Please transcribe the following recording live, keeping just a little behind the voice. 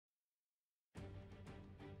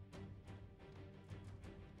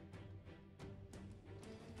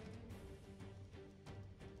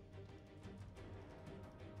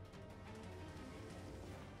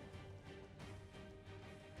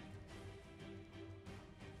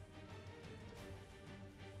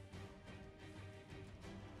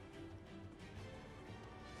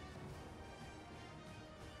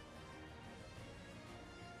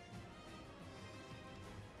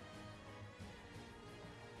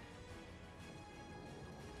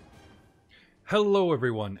Hello,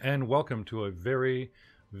 everyone, and welcome to a very,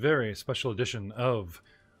 very special edition of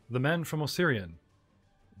The Man from Osirion,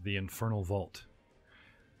 the Infernal Vault.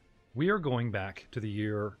 We are going back to the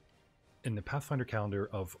year in the Pathfinder calendar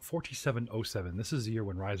of 4707. This is the year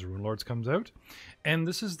when Rise of Runelords comes out, and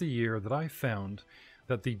this is the year that I found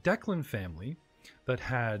that the Declan family, that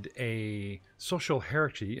had a social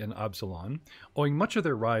hierarchy in Absolom, owing much of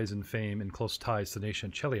their rise and fame and close ties to the nation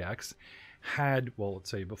Cheliax, had, well, let's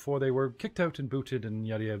say, before they were kicked out and booted and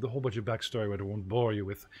yada yada, the whole bunch of backstory which I won't bore you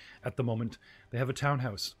with at the moment. They have a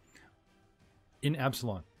townhouse in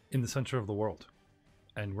Absolom, in the center of the world.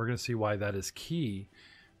 And we're going to see why that is key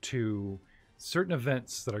to certain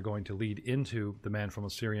events that are going to lead into The Man from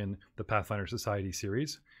Osirion, the Pathfinder Society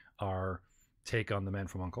series, our take on The Man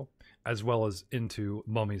from Uncle, as well as into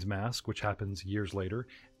Mummy's Mask, which happens years later,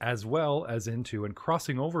 as well as into and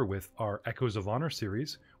crossing over with our Echoes of Honor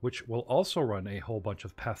series, which will also run a whole bunch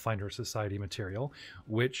of Pathfinder Society material,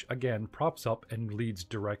 which again props up and leads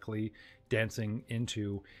directly dancing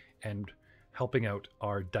into and helping out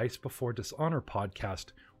our Dice Before Dishonor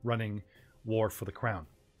podcast running War for the Crown.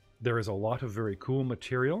 There is a lot of very cool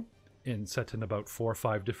material set in about 4 or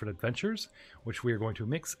 5 different adventures, which we are going to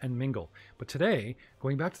mix and mingle. But today,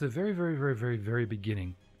 going back to the very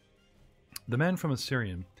beginning, The Man from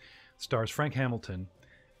Osirion stars Frank Hamilton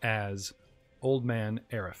as Old Man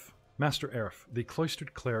Arif, Master Arif, the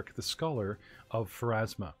cloistered cleric, the scholar of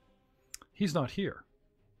Pharasma. He's not here,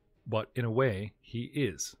 but in a way, he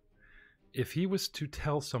is. If he was to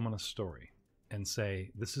tell someone a story and say,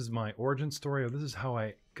 this is my origin story, or this is how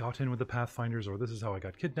I got in with the Pathfinders, or this is how I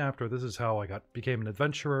got kidnapped, or this is how I became an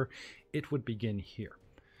adventurer, it would begin here.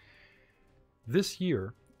 This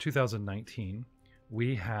year, 2019,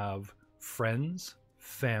 we have friends,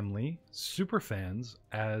 family, superfans,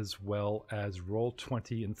 as well as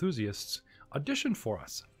Roll20 enthusiasts audition for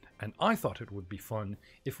us. And I thought it would be fun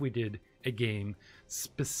if we did a game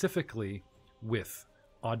specifically with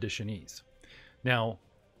auditionees. Now,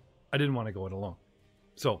 I didn't want to go it alone.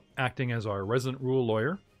 So, acting as our resident rule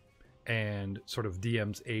lawyer and sort of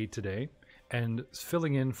DM's aide today, and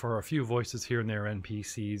filling in for a few voices here and there,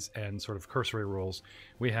 NPCs and sort of cursory roles,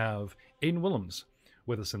 we have Aidan Willems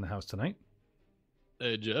with us in the house tonight.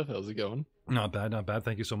 Hey Jeff, how's it going? Not bad, not bad.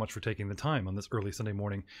 Thank you so much for taking the time on this early Sunday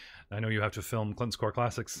morning. I know you have to film Clinton's Core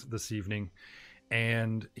Classics this evening.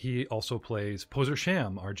 And he also plays Poser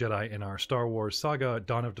Sham, our Jedi in our Star Wars Saga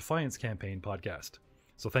Dawn of Defiance campaign podcast.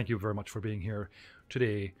 So thank you very much for being here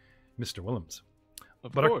today, Mr. Willems.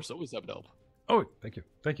 Of course, always happy to help. Oh, thank you.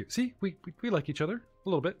 Thank you. See, we like each other a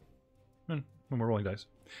little bit when we're rolling dice.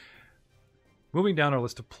 Moving down our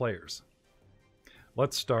list of players.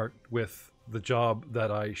 Let's start with the job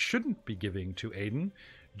that I shouldn't be giving to Aidan.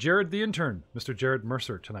 Jared the intern, Mr. Jared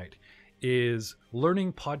Mercer tonight, is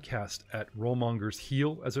learning podcast at Rollmonger's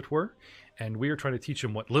heel, as it were, and we are trying to teach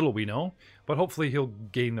him what little we know, but hopefully he'll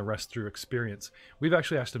gain the rest through experience. We've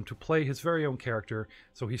actually asked him to play his very own character,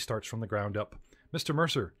 so he starts from the ground up. Mr.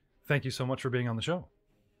 Mercer, thank you so much for being on the show.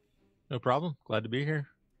 No problem. Glad to be here.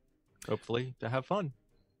 Hopefully to have fun.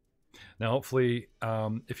 Now, hopefully,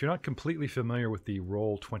 if you're not completely familiar with the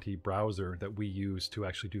Roll20 browser that we use to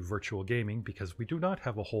actually do virtual gaming, because we do not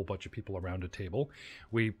have a whole bunch of people around a table,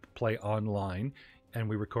 we play online, and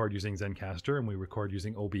we record using Zencastr, and we record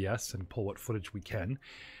using OBS and pull what footage we can.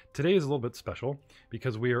 Today is a little bit special,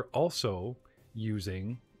 because we are also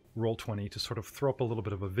using Roll20 to sort of throw up a little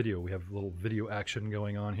bit of a video. We have a little video action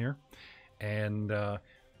going on here, and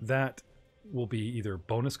that will be either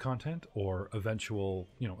bonus content or eventually,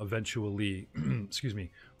 excuse me,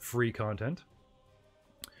 free content.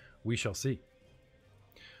 We shall see.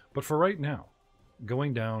 But for right now,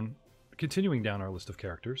 continuing down our list of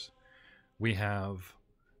characters, we have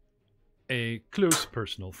a close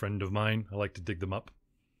personal friend of mine. I like to dig them up.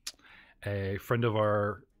 A friend of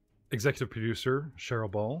our executive producer, Cheryl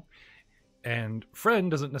Ball. And friend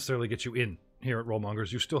doesn't necessarily get you in here at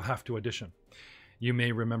Rollmongers. You still have to audition. You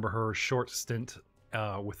may remember her short stint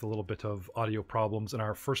with a little bit of audio problems in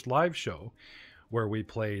our first live show, where we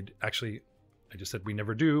played, actually, I just said we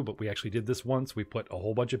never do, but we actually did this once. We put a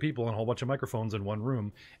whole bunch of people and a whole bunch of microphones in one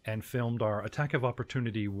room and filmed our Attack of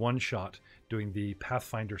Opportunity one-shot doing the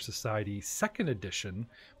Pathfinder Society 2nd edition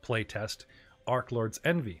playtest, Archlord's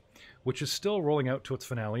Envy, which is still rolling out to its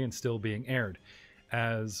finale and still being aired.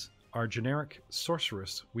 As our generic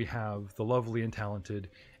sorceress, we have the lovely and talented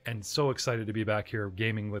and so excited to be back here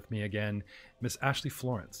gaming with me again, Miss Ashley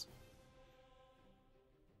Florence.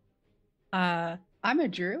 I'm a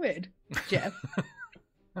druid, Jeff.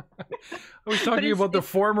 I was talking about the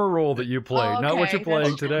former role that you played, not what you're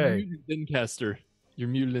playing today. Zencaster. You're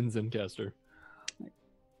mutant Zencaster.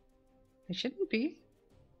 They shouldn't be.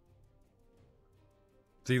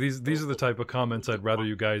 See, these are the type of comments I'd rather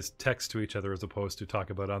you guys text to each other as opposed to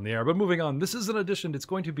talk about on the air. But moving on, this is an edition. It's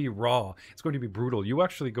going to be raw. It's going to be brutal. You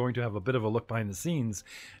actually going to have a bit of a look behind the scenes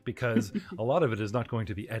because a lot of it is not going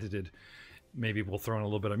to be edited. Maybe we'll throw in a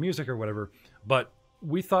little bit of music or whatever. But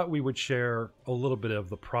we thought we would share a little bit of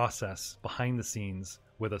the process behind the scenes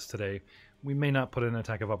with us today. We may not put in an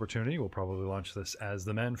attack of opportunity. We'll probably launch this as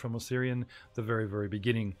the men from Osirion, the very, very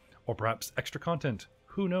beginning, or perhaps extra content.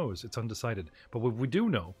 Who knows? It's undecided. But what we do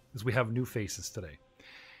know is we have new faces today.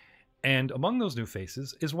 And among those new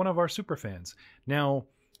faces is one of our super fans. Now,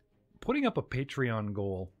 putting up a Patreon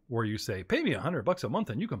goal where you say, pay me $100 a month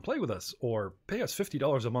and you can play with us, or pay us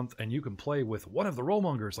 $50 a month and you can play with one of the role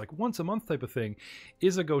mongers, like once a month type of thing,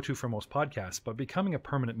 is a go-to for most podcasts. But becoming a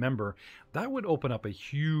permanent member, that would open up a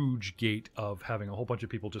huge gate of having a whole bunch of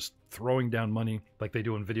people just throwing down money like they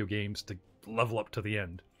do in video games to level up to the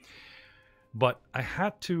end. But I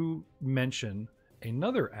had to mention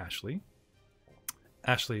another Ashley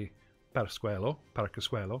Paracasquelo.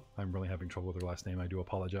 I'm really having trouble with her last name. I do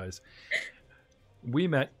apologize. We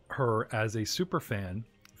met her as a super fan,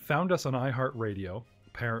 found us on iHeartRadio.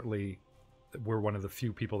 Apparently, we're one of the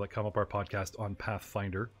few people that come up our podcast on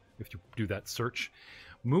Pathfinder, if you do that search.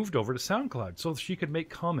 Moved over to SoundCloud so she could make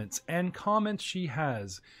comments, and comments she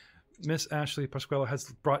has. Miss Ashley Pasquella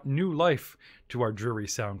has brought new life to our dreary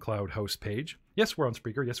SoundCloud host page. Yes, we're on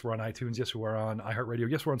Spreaker. Yes, we're on iTunes. Yes, we're on iHeartRadio.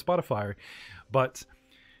 Yes, we're on Spotify. But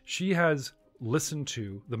she has listened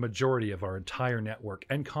to the majority of our entire network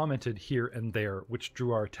and commented here and there, which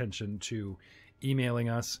drew our attention to emailing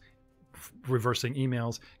us, reversing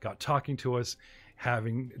emails, got talking to us,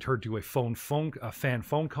 having her do a fan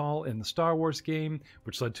phone call in the Star Wars game,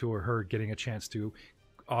 which led to her getting a chance to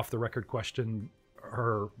off the record question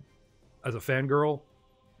her as a fangirl,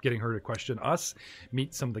 getting her to question us,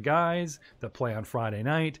 meet some of the guys that play on Friday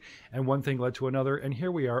night, and one thing led to another, and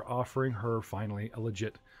here we are offering her finally a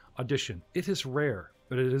legit audition. It is rare,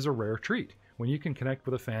 but it is a rare treat when you can connect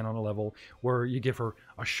with a fan on a level where you give her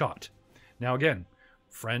a shot. Now again,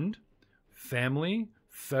 friend, family,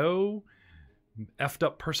 foe, effed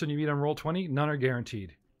up person you meet on Roll20, none are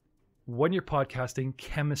guaranteed. When you're podcasting,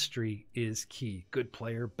 chemistry is key. Good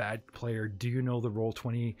player, bad player, do you know the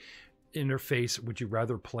Roll20 interface? Would you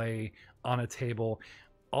rather play on a table?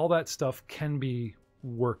 All that stuff can be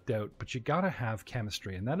worked out, but you gotta have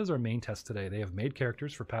chemistry, and that is our main test today. They have made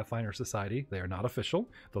characters for Pathfinder Society. They are not official,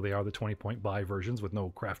 though they are the 20-point buy versions with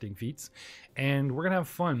no crafting feats, and we're gonna have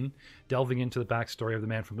fun delving into the backstory of the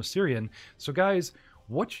man from Osirion. So guys,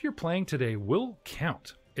 what you're playing today will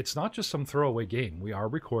count. It's not just some throwaway game. We are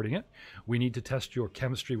recording it. We need to test your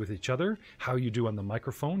chemistry with each other, how you do on the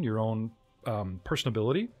microphone, your own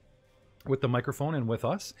personability with the microphone and with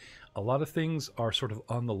us. A lot of things are sort of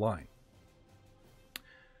on the line.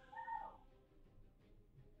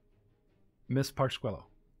 Miss Pasquello,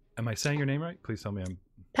 am I saying your name right? Please tell me I'm...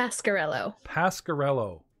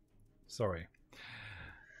 Pascarello. Sorry.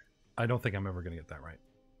 I don't think I'm ever going to get that right.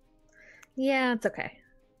 Yeah, it's okay.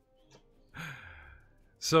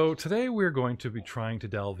 So today we're going to be trying to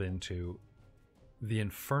delve into the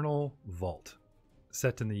Infernal Vault,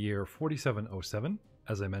 set in the year 4707.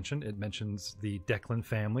 As I mentioned, it mentions the Declan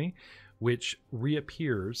family, which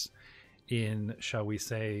reappears in, shall we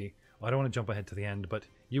say, well, I don't want to jump ahead to the end, but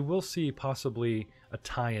you will see possibly a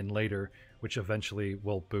tie-in later, which eventually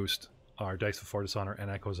will boost our Dice of For Dishonor and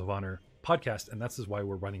Echoes of Honor podcast, and that's why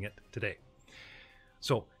we're running it today.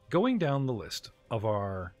 So going down the list of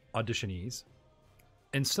our auditionees,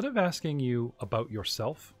 instead of asking you about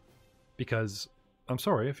yourself, because I'm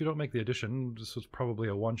sorry, if you don't make the audition, this was probably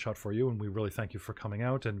a one-shot for you, and we really thank you for coming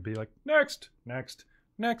out and be like, next,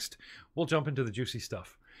 we'll jump into the juicy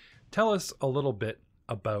stuff. Tell us a little bit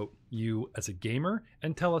about you as a gamer,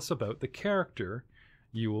 and tell us about the character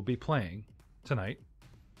you will be playing tonight.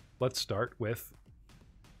 Let's start with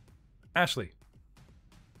Ashley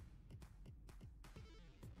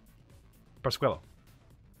Pasquello.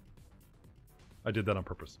 I did that on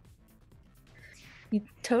purpose. You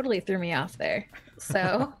totally threw me off there.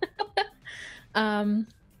 So I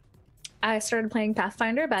started playing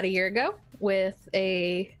Pathfinder about a year ago with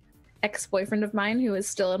a ex-boyfriend of mine who is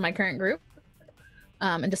still in my current group,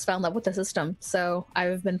 and just fell in love with the system. So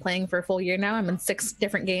I've been playing for a full year now. I'm in 6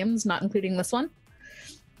 different games, not including this one.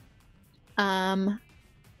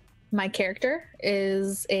 My character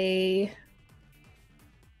is a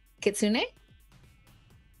Kitsune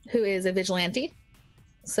who is a vigilante.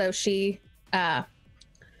 So she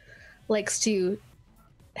likes to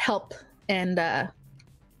help and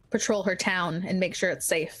patrol her town and make sure it's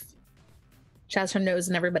safe. She has her nose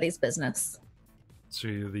in everybody's business. So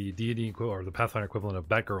you're the D&D or the Pathfinder equivalent of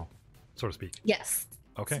Batgirl, so to speak. Yes.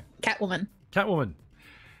 Okay. Catwoman. Catwoman.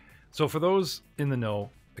 So for those in the know,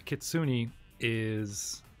 a kitsune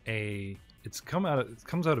is it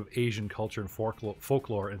comes out of Asian culture and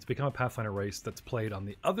folklore, and it's become a Pathfinder race that's played on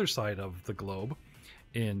the other side of the globe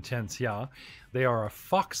in Tenxia. They are a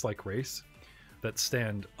fox-like race that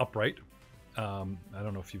stand upright. I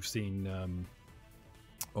don't know if you've seen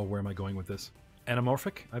where am I going with this?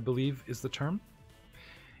 Anamorphic, I believe, is the term.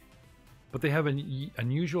 But they have an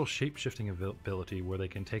unusual shape-shifting ability where they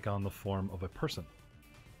can take on the form of a person.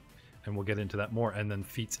 And we'll get into that more. And then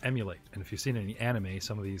feats emulate. And if you've seen any anime,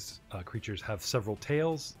 some of these creatures have several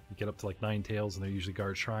tails. You get up to like 9 tails, and they usually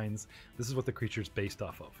guard shrines. This is what the creature's based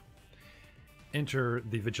off of. Enter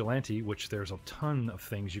the Vigilante, which there's a ton of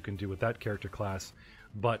things you can do with that character class.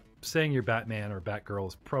 But saying you're Batman or Batgirl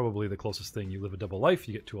is probably the closest thing. You live a double life,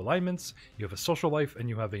 you get 2 alignments, you have a social life, and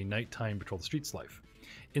you have a nighttime patrol the streets life.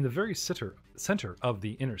 In the very center of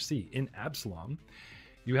the Inner Sea, in Absolom,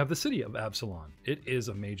 you have the city of Absolom. It is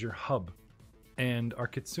a major hub. And our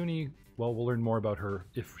Kitsune, well, we'll learn more about her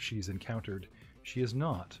if she's encountered. She is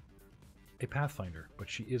not a Pathfinder, but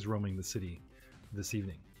she is roaming the city this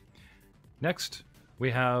evening. Next, we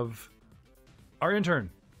have our intern,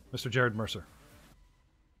 Mr. Jared Mercer.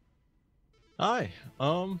 Hi.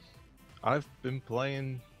 I've been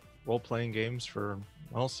playing role-playing games for,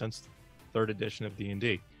 well, since 3rd edition of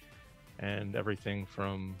D&D, and everything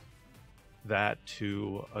from that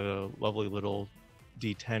to a lovely little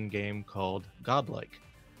D10 game called Godlike.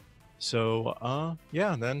 So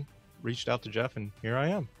yeah, and then reached out to Jeff, and here I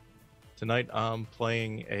am. Tonight I'm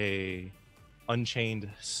playing a Unchained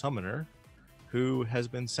Summoner who has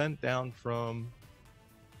been sent down from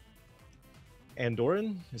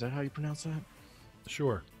Andoran. Is that how you pronounce that?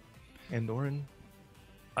 Sure. Andoran.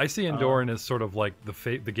 I see Andoran as sort of like the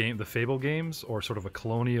Fable games, or sort of a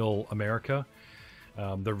colonial America.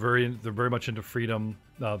 They're very much into freedom.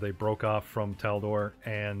 They broke off from Taldor,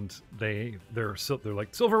 and they're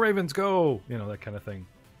like Silver Ravens go, that kind of thing.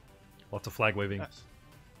 Lots of flag waving. Yes.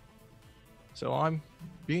 So I'm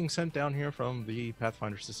being sent down here from the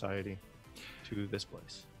Pathfinder Society to this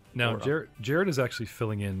place. Now, Jared is actually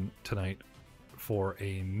filling in tonight for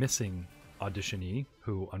a missing auditionee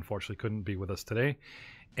who unfortunately couldn't be with us today.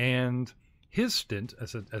 And his stint,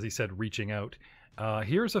 as he said, reaching out,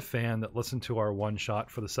 here's a fan that listened to our one shot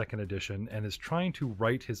for the 2nd edition and is trying to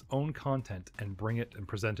write his own content and bring it and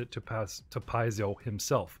present it to Paizo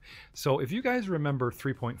himself. So if you guys remember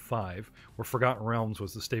 3.5, where Forgotten Realms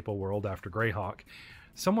was the staple world after Greyhawk,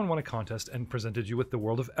 someone won a contest and presented you with the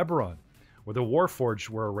world of Eberron, where the Warforged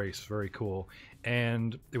were a race. Very cool.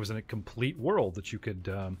 And it was in a complete world that you could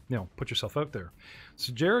put yourself out there.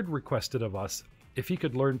 So Jared requested of us if he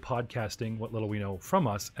could learn podcasting, what little we know, from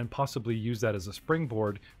us, and possibly use that as a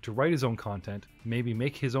springboard to write his own content, maybe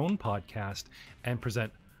make his own podcast, and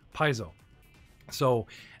present Paizo. So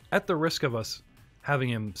at the risk of us setting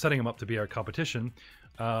him up to be our competition,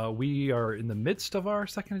 we are in the midst of our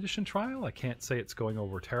 2nd edition trial. I can't say it's going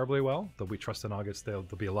over terribly well, though we trust in August there'll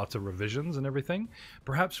be lots of revisions and everything.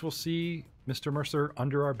 Perhaps we'll see Mr. Mercer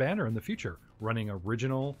under our banner in the future, running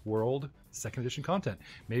original world 2nd edition content.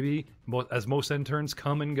 Maybe, as most interns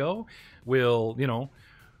come and go, we'll,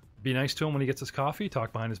 be nice to him when he gets his coffee,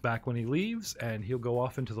 talk behind his back when he leaves, and he'll go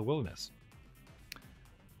off into the wilderness.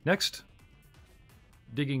 Next,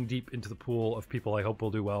 digging deep into the pool of people I hope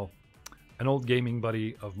will do well, an old gaming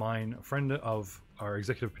buddy of mine, a friend of our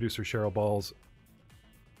executive producer Cheryl Balls,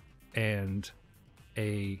 and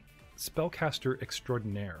a spellcaster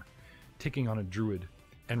extraordinaire taking on a druid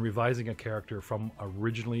and revising a character from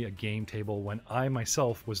originally a game table when I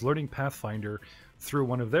myself was learning Pathfinder through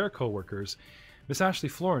one of their co-workers. Miss Ashley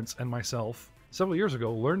Florence and myself, several years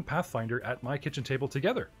ago, learned Pathfinder at my kitchen table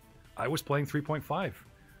together. I was playing 3.5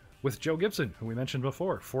 with Joe Gibson, who we mentioned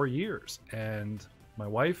before, for years, and my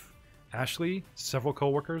wife Ashley, several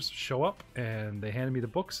co-workers show up, and they handed me the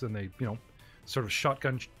books, and they, sort of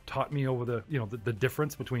shotgun taught me over the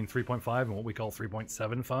difference between 3.5 and what we call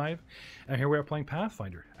 3.75. And here we are playing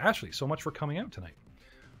Pathfinder. Ashley, so much for coming out tonight.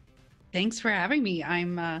 Thanks for having me.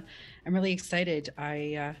 I'm really excited.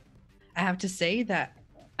 I have to say that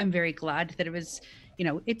I'm very glad that it was,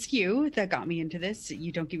 it's you that got me into this.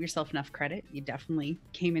 You don't give yourself enough credit. You definitely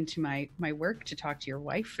came into my work to talk to your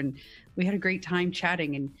wife, and we had a great time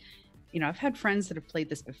chatting. And I've had friends that have played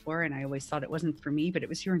this before, and I always thought it wasn't for me, but it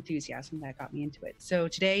was your enthusiasm that got me into it. So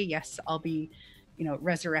today, yes, I'll be,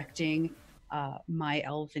 resurrecting my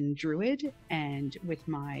elven druid, and with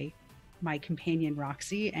my companion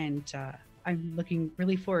Roxy, and I'm looking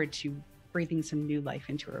really forward to breathing some new life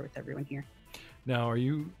into her with everyone here. Now, are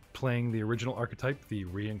you playing the original archetype, the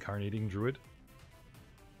reincarnating druid?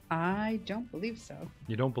 I don't believe so.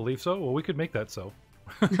 You don't believe so? Well, we could make that so.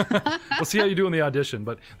 We'll see how you do in the audition.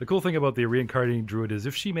 But the cool thing about the reincarnating druid is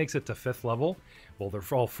if she makes it to 5th level, well, they're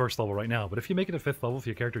all 1st level right now, but if you make it to 5th level, if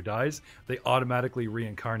your character dies, they automatically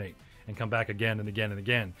reincarnate and come back again and again and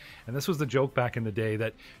again. And this was the joke back in the day,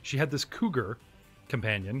 that she had this cougar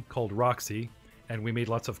companion called Roxy, and we made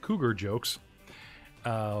lots of cougar jokes.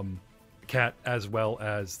 Cat, as well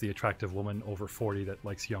as the attractive woman over 40 that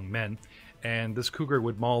likes young men. And this cougar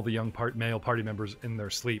would maul the young male party members in their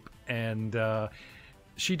sleep. And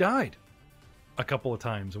she died a couple of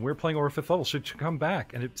times, and we were playing over 5th level. She'd come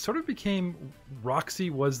back, and it sort of became Roxy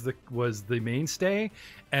was the mainstay,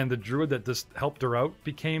 and the druid that just helped her out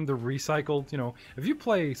became the recycled. You know, if you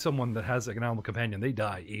play someone that has like an animal companion, they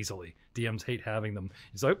die easily. DMs hate having them.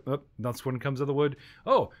 He's like, oh, that's one comes out of the wood.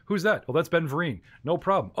 Oh, who's that? Well, that's Ben Vereen. No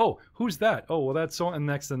problem. Oh, who's that? Oh, well, that's so, and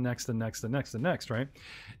next, and next, and next, and next, and next, right?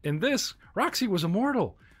 In this, Roxy was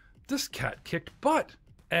immortal. This cat kicked butt.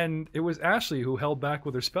 And it was Ashley who held back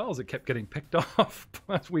with her spells. It kept getting picked off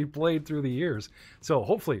as we played through the years. So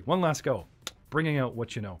hopefully, one last go. Bringing out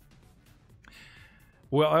what you know.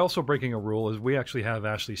 Well, I also breaking a rule is we actually have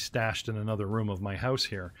Ashley stashed in another room of my house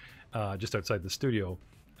here, just outside the studio.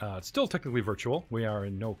 It's still technically virtual. We are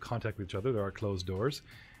in no contact with each other. There are closed doors.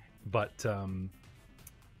 But to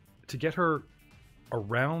get her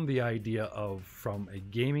around the idea of from a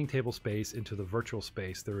gaming table space into the virtual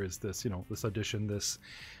space, there is this, you know, this audition, this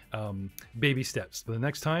baby steps. But the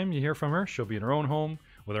next time you hear from her, she'll be in her own home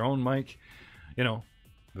with her own mic, you know,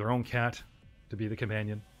 with her own cat to be the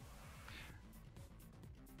companion.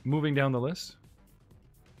 Moving down the list,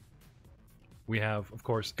 we have, of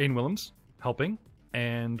course, Ayn Willems helping,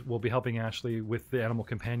 and we'll be helping Ashley with the animal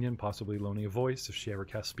companion, possibly loaning a voice if she ever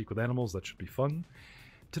casts Speak with Animals. That should be fun.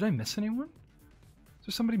 Did I miss anyone? Is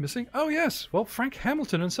there somebody missing? Oh, yes. Well, Frank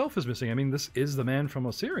Hamilton himself is missing. I mean, this is the man from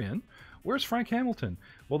Osirion. Where's Frank Hamilton?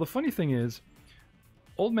 Well, the funny thing is,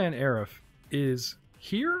 Old Man Arif is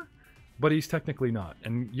here, but he's technically not.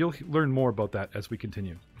 And you'll learn more about that as we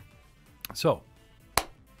continue. So,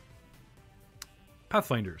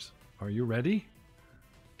 Pathfinders, are you ready?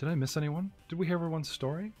 Did I miss anyone? Did we hear everyone's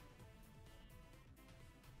story?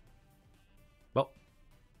 Well,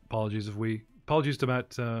 apologies to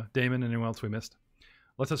Matt Damon and anyone else we missed.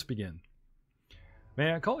 Let us begin.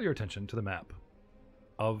 May I call your attention to the map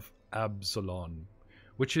of Absolom,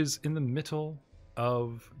 which is in the middle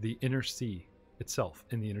of the Inner Sea itself,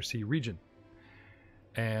 in the Inner Sea region.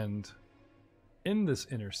 And in this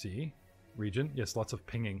Inner Sea region, yes, lots of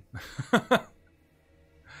pinging.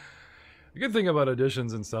 The good thing about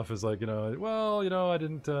auditions and stuff is, like, you know, well, you know,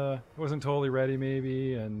 I wasn't totally ready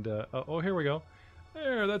maybe, and oh, here we go.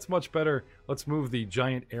 There, that's much better. Let's move the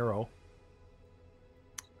giant arrow.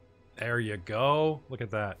 There you go. Look at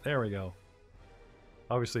that. There we go.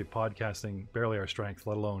 Obviously, podcasting, barely our strength,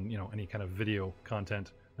 let alone, you know, any kind of video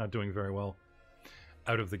content. Not doing very well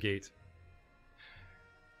out of the gate.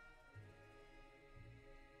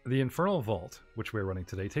 The Infernal Vault, which we're running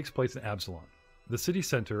today, takes place in Absolom, the city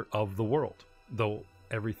center of the world. Though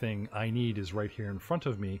everything I need is right here in front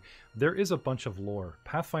of me, there is a bunch of lore.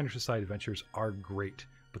 Pathfinder Society adventures are great,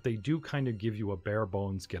 but they do kind of give you a bare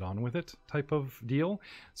bones, get on with it type of deal.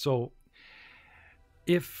 So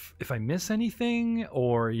if I miss anything,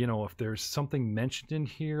 or, you know, if there's something mentioned in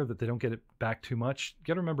here that they don't get it back too much, you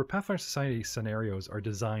got to remember Pathfinder Society scenarios are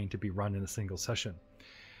designed to be run in a single session.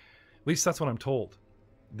 At least that's what I'm told.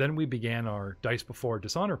 Then we began our Dice Before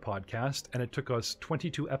Dishonor podcast, and it took us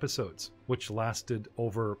 22 episodes, which lasted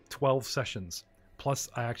over 12 sessions. Plus,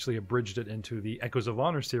 I actually abridged it into the Echoes of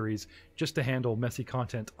Honor series just to handle messy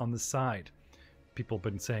content on the side. People have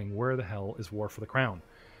been saying, where the hell is War for the Crown?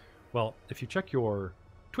 Well, if you check your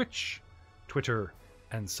Twitch, Twitter,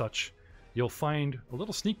 and such, you'll find a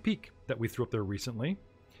little sneak peek that we threw up there recently.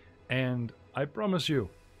 And I promise you,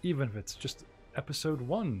 even if it's just episode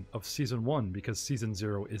 1 of season 1, because season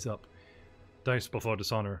 0 is up, Dice Before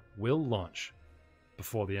Dishonor will launch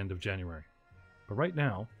before the end of January. But right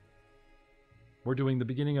now, we're doing the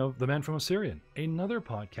beginning of The Man from Osirion, another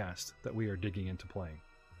podcast that we are digging into playing.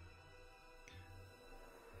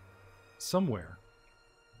 Somewhere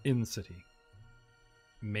in the city,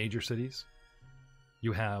 major cities,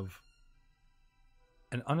 you have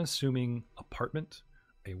an unassuming apartment,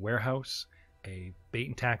 a warehouse, a bait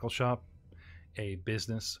and tackle shop, a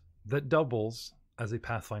business that doubles as a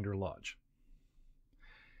Pathfinder lodge.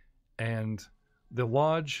 And the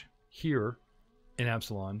lodge here in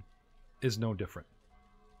Absolom is no different.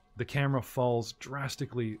 The camera falls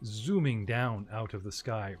drastically, zooming down out of the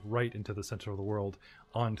sky right into the center of the world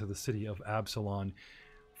onto the city of Absolom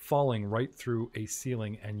falling right through a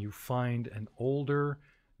ceiling, and you find an older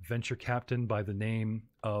venture captain by the name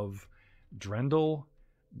of Drendel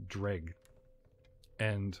Dreg.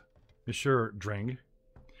 And Monsieur Dreng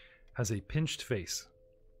has a pinched face.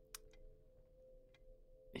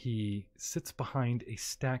 He sits behind a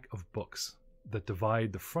stack of books that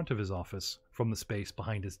divide the front of his office from the space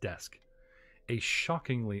behind his desk. A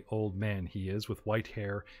shockingly old man he is, with white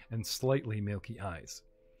hair and slightly milky eyes.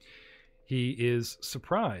 He is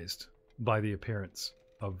surprised by the appearance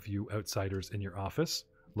of you outsiders in your office,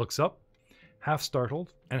 looks up, half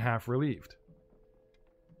startled and half relieved.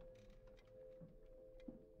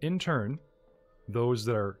 In turn, those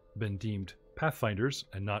that are been deemed pathfinders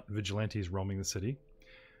and not vigilantes roaming the city.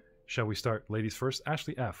 Shall we start ladies first?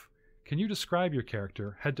 Ashley F., can you describe your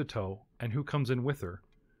character head to toe and who comes in with her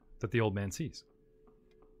that the old man sees?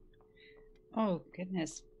 Oh,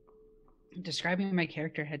 goodness. Describing my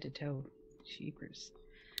character head to toe. Jeepers.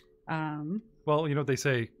 Well, you know, they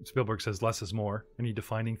say, Spielberg says less is more. Any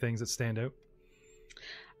defining things that stand out?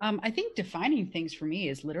 I think defining things for me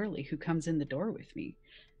is literally who comes in the door with me.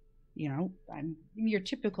 You know, I'm your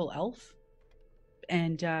typical elf.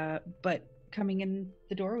 And, but coming in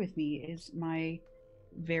the door with me is my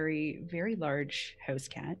very, very large house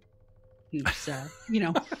cat. Who's, you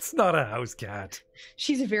know. It's not a house cat.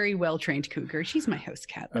 She's a very well-trained cougar. She's my house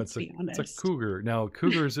cat, let's be honest. It's a cougar. Now,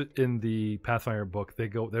 cougars in the Pathfinder book, they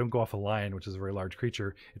don't go off a lion, which is a very large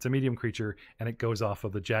creature. It's a medium creature, and it goes off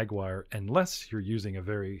of the jaguar, unless you're using a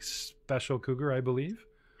very special cougar, I believe.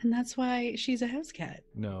 And that's why she's a house cat.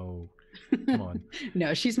 No. Come on.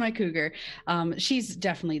 No, she's my cougar. She's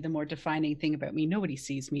definitely the more defining thing about me. Nobody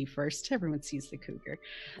sees me first. Everyone sees the cougar.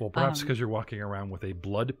 Well, perhaps because you're walking around with a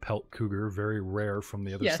blood pelt cougar, very rare from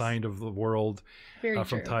the other side of the world, from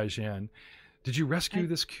Taijian. Did you rescue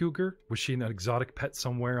this cougar? Was she an exotic pet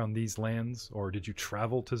somewhere on these lands, or did you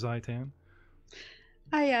travel to Zaitan?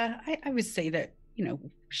 I would say that, you know,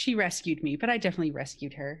 she rescued me, but I definitely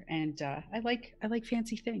rescued her, and I like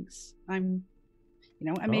fancy things. You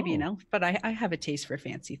know, I may be an elf, but I have a taste for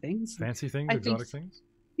fancy things. Fancy things, exotic things?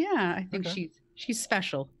 Yeah, I think she's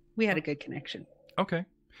special. We had a good connection. Okay.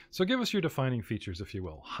 So give us your defining features, if you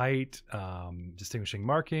will. Height, distinguishing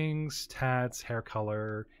markings, tats, hair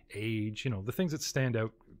color, age, you know, the things that stand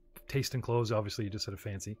out. Taste in clothes, obviously you just said a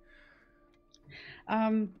fancy. I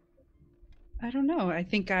don't know. I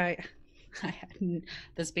think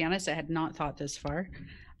let's be honest, I had not thought this far.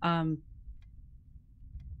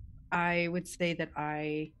 I would say that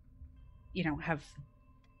I, you know, have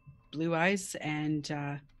blue eyes and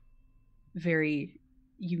very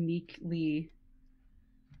uniquely,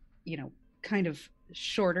 you know, kind of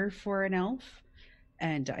shorter for an elf.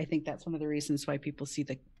 And I think that's one of the reasons why people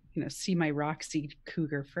see my Roxy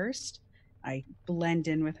cougar first. I blend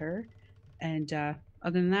in with her. And other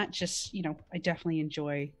than that, just, you know, I definitely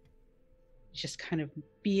enjoy just kind of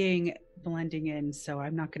blending in, so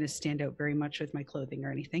I'm not going to stand out very much with my clothing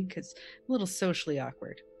or anything because I'm a little socially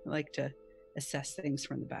awkward. I like to assess things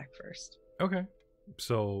from the back first. Okay,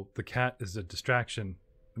 so the cat is a distraction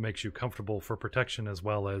that makes you comfortable for protection, as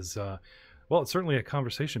well as well, it's certainly a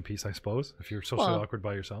conversation piece, I suppose, if you're socially awkward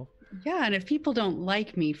by yourself. Yeah, and if people don't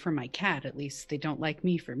like me for my cat, at least they don't like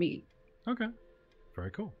me for me. Okay,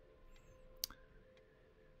 very cool.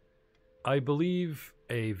 I believe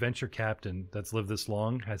a venture captain that's lived this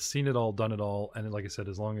long has seen it all, done it all, and like I said,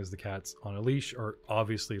 as long as the cat's on a leash or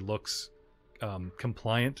obviously looks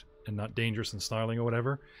compliant and not dangerous and snarling or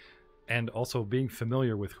whatever, and also being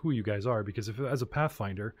familiar with who you guys are, because if as a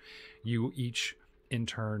Pathfinder, you each in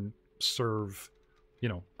turn serve, you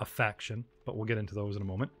know, a faction, but we'll get into those in a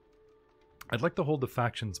moment. I'd like to hold the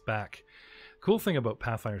factions back. Cool thing about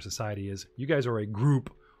Pathfinder Society is you guys are a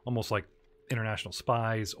group, almost like international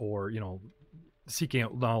spies, or, you know, seeking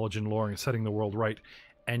out knowledge and lore and setting the world right,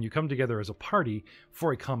 and you come together as a party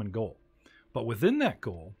for a common goal. But within that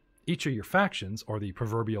goal, each of your factions, or the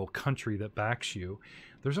proverbial country that backs you,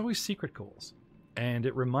 there's always secret goals. And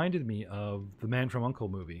it reminded me of the Man from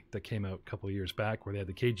U.N.C.L.E. movie that came out a couple of years back, where they had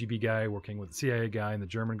the KGB guy working with the CIA guy and the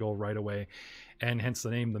German goal right away, and hence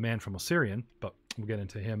the name The Man from Osirion, but we'll get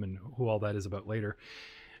into him and who all that is about later.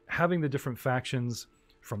 Having the different factions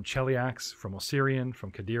from Cheliax, from Osirion,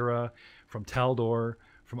 from Kadira, from Taldor,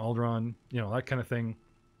 from Aldron, you know, that kind of thing,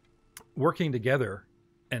 working together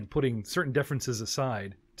and putting certain differences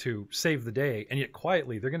aside to save the day, and yet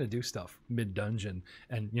quietly they're going to do stuff mid-dungeon,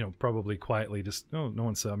 and, you know, probably quietly just, oh, no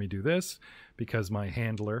one saw me do this because my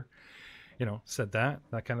handler, you know, said that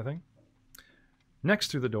kind of thing. Next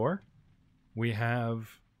to the door, we have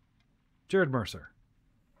Jared Mercer.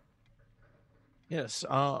 Yes,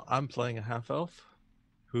 I'm playing a half-elf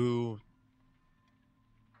who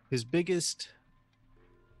His biggest,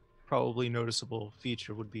 probably noticeable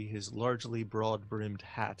feature would be his largely broad-brimmed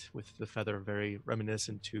hat with the feather very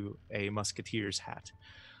reminiscent to a musketeer's hat.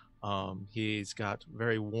 He's got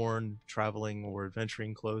very worn traveling or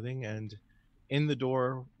adventuring clothing, and in the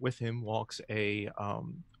door with him walks a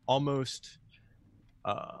almost,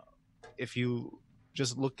 if you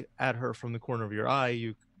just look at her from the corner of your eye,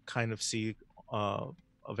 you kind of see a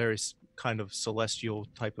very kind of celestial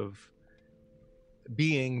type of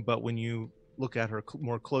being, but when you look at her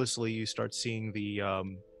more closely, you start seeing the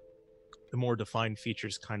more defined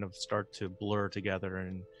features kind of start to blur together,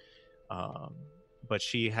 and but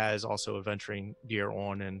she has also adventuring gear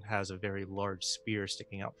on and has a very large spear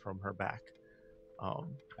sticking out from her back.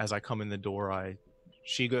 As I come in the door,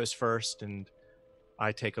 she goes first, and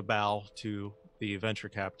I take a bow to the adventure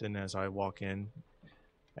captain as I walk in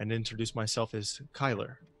and introduce myself as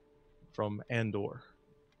Kyler from Andor.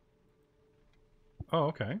 Oh,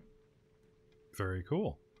 okay. Very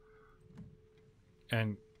cool.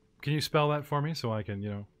 And can you spell that for me so I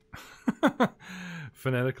can,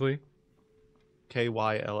 phonetically?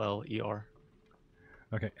 Kyller.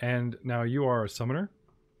 Okay. And now you are a summoner?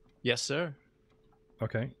 Yes, sir.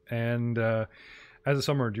 Okay. And as a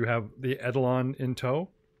summoner, do you have the Eidolon in tow?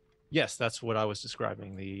 Yes, that's what I was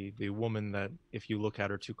describing. The woman that, if you look at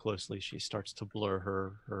her too closely, she starts to blur.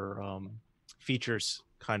 Her features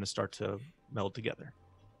kind of start to meld together.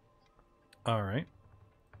 All right.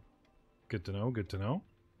 Good to know. Good to know.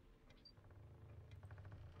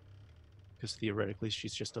 Because theoretically,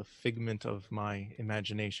 she's just a figment of my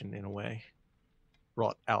imagination in a way,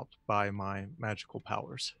 brought out by my magical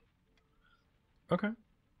powers. Okay.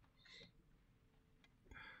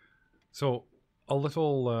 So a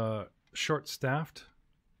little short-staffed,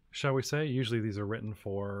 shall we say? Usually these are written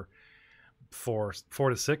for 4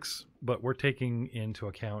 to 6, but we're taking into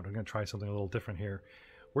account, I'm going to try something a little different here.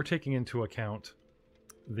 We're taking into account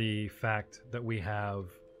the fact that we have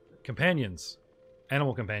companions,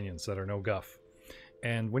 animal companions that are no guff.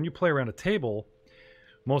 And when you play around a table,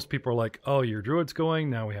 most people are like, oh, your druid's going,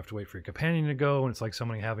 now we have to wait for your companion to go, and it's like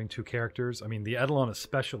somebody having 2 characters. I mean, the Eidolon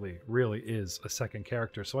especially really is a second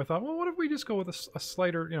character. So I thought, well, what if we just go with a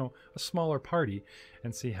slighter, a smaller party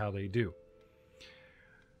and see how they do?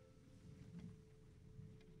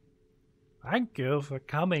 Thank you for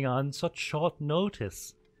coming on such short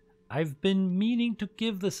notice. I've been meaning to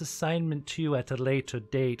give this assignment to you at a later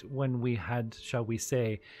date when we had, shall we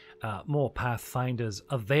say, more Pathfinders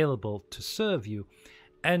available to serve you,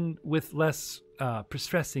 and with less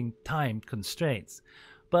stressing time constraints.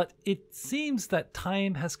 But it seems that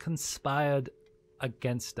time has conspired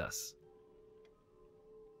against us.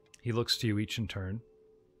 He looks to you each in turn,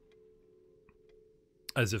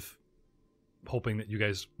 as if hoping that you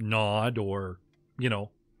guys nod or,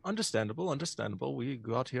 Understandable. We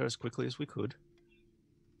got here as quickly as we could.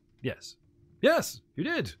 Yes. Yes, you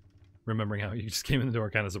did. Remembering how you just came in the door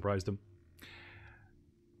kind of surprised him.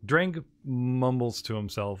 Dreng mumbles to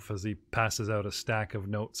himself as he passes out a stack of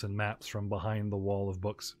notes and maps from behind the wall of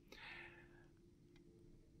books,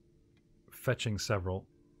 fetching several.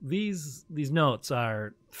 These notes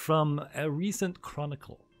are from a recent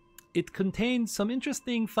chronicle. It contains some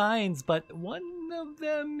interesting finds, but one of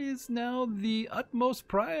them is now the utmost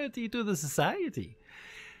priority to the society.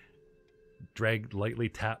 Dreg lightly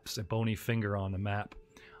taps a bony finger on a map,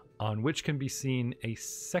 on which can be seen a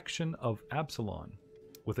section of Absolom,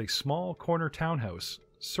 with a small corner townhouse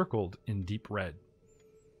circled in deep red.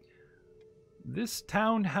 This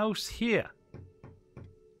townhouse here.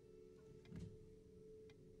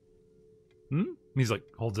 He's like,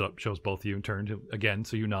 holds it up, shows both of you and turns again,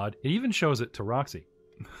 so you nod. He even shows it to Roxy,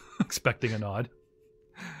 expecting a nod.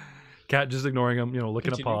 Cat just ignoring him,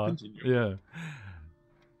 licking a paw. Continue. Yeah.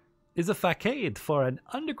 Is a facade for an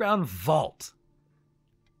underground vault.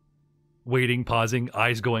 Waiting, pausing,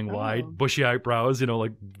 eyes going wide, bushy eyebrows,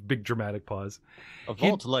 like big dramatic pause. A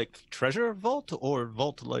vault like treasure vault, or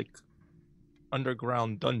vault like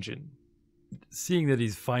underground dungeon? Seeing that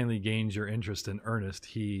he's finally gained your interest in earnest,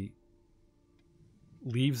 he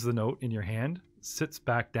leaves the note in your hand, sits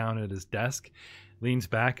back down at his desk, leans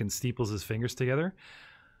back and steeples his fingers together.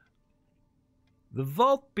 The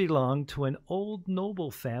vault belonged to an old noble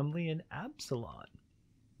family in Absolom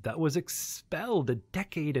that was expelled a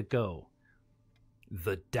decade ago.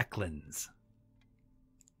 The Declans.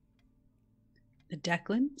 The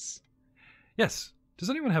Declans? Yes. Does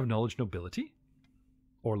anyone have knowledge nobility?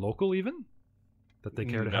 Or local even? That they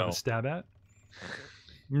care to have a stab at?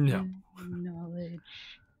 No. Knowledge.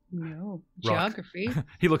 No. Rock. Geography.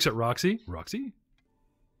 He looks at Roxy. Roxy?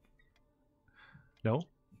 No?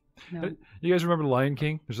 No. You guys remember The Lion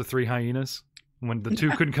King? There's the 3 hyenas. When the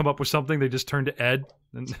two couldn't come up with something, they just turned to Ed.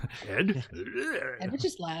 And Ed? Ed would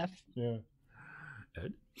just laugh. Yeah.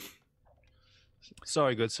 Ed?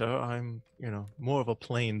 Sorry, good sir. I'm, more of a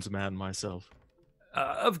plains man myself.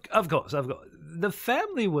 Of course. The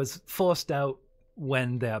family was forced out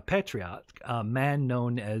when their patriarch, a man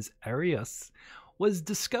known as Arius, was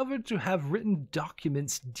discovered to have written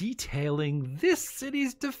documents detailing this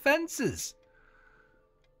city's defenses.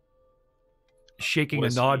 Shaking a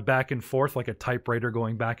nod back and forth like a typewriter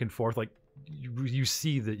going back and forth, like you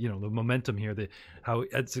see the the momentum here, how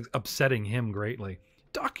it's upsetting him greatly.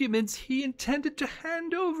 Documents he intended to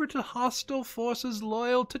hand over to hostile forces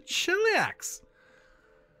loyal to Chiliax.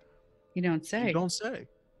 You don't say. You don't say.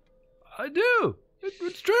 I do.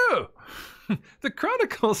 It's true. The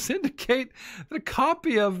chronicles indicate that a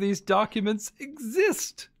copy of these documents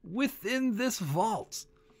exist within this vault.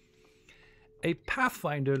 A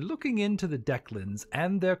Pathfinder looking into the Declins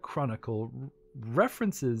and their chronicle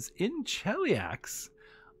references in Cheliax,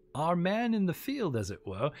 our man in the field, as it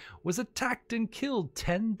were, was attacked and killed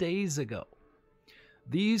 10 days ago.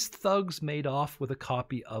 These thugs made off with a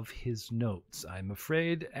copy of his notes, I'm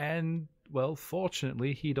afraid, and, well,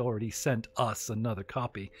 fortunately, he'd already sent us another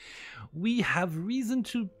copy. We have reason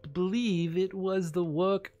to believe it was the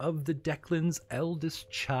work of the Declan's eldest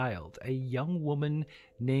child, a young woman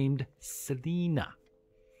named Selena.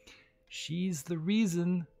 She's the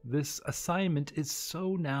reason this assignment is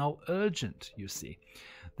so now urgent, you see.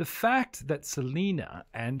 The fact that Selena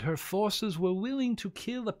and her forces were willing to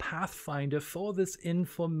kill a Pathfinder for this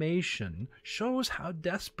information shows how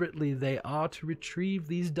desperately they are to retrieve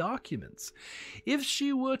these documents. If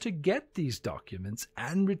she were to get these documents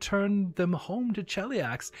and return them home to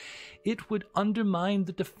Cheliax, it would undermine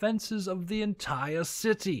the defenses of the entire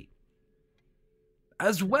city,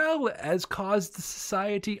 as well as cause the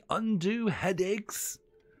society undue headaches.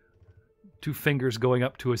 Two fingers going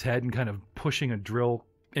up to his head and kind of pushing a drill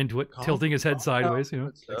into it, tilting his head sideways.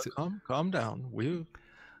 Calm down.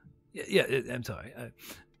 I'm sorry.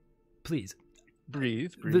 Please.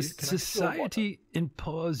 Breathe. The society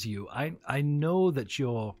implores you. I know that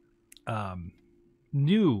you're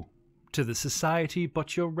new to the society,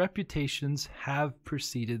 but your reputations have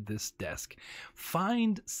preceded this desk.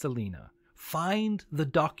 Find Selena. Find the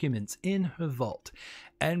documents in her vault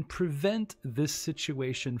and prevent this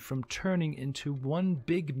situation from turning into one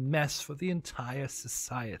big mess for the entire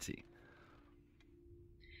society.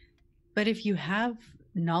 But if you have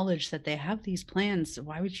knowledge that they have these plans,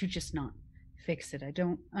 why would you just not fix it? I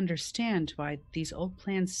don't understand why these old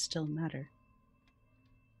plans still matter.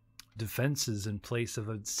 Defenses in place of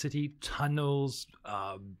a city, tunnels,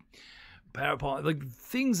 like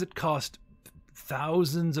things that cost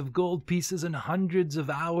thousands of gold pieces and hundreds of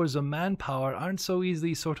hours of manpower aren't so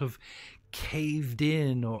easily sort of caved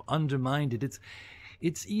in or undermined.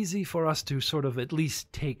 It's easy for us to sort of at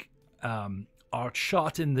least take our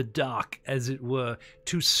shot in the dark, as it were,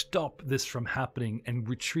 to stop this from happening and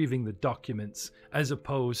retrieving the documents, as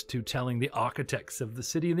opposed to telling the architects of the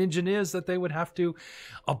city and the engineers that they would have to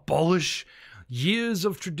abolish years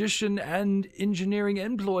of tradition and engineering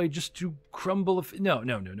employ just to crumble. No.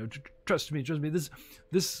 Trust me. This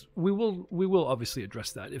we will obviously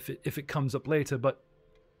address that if it comes up later. But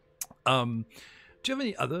do you have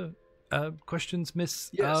any other questions, Miss?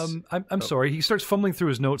 Yes. I'm sorry. He starts fumbling through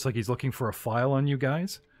his notes like he's looking for a file on you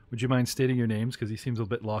guys. Would you mind stating your names, because he seems a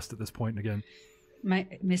bit lost at this point again? My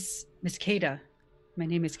Miss Kada. My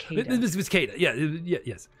name is Kada. Miss Kada.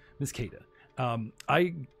 Yes, Miss Kada.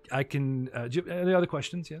 I can. Do you have any other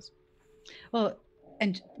questions? Yes. Well,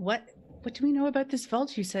 and what do we know about this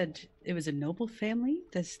vault? You said it was a noble family.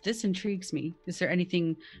 This intrigues me. Is there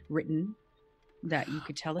anything written that you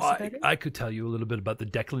could tell us about it? I could tell you a little bit about the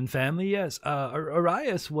Declan family. Yes,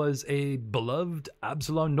 Arius was a beloved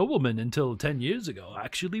Absolom nobleman until 10 years ago.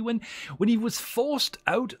 Actually, when he was forced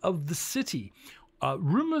out of the city,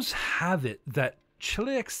 rumors have it that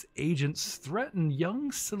Chiliax agents threatened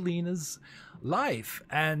young Selena's life,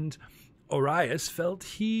 and Arius felt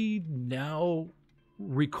he now had no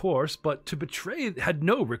recourse but to betray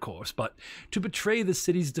the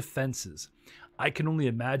city's defenses. I can only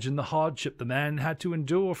imagine the hardship the man had to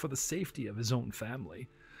endure for the safety of his own family.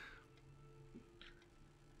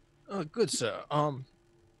 Good sir.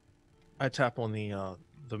 I tap on the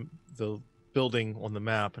building on the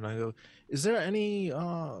map and I go, is there any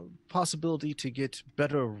possibility to get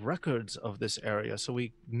better records of this area so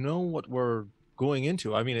we know what we're going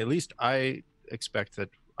into? I mean, at least I expect that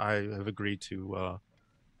I have agreed to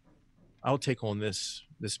I'll take on this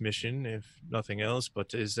mission if nothing else,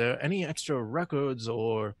 but is there any extra records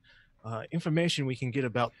or information we can get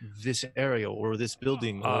about this area or this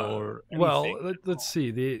building or anything? Well, let's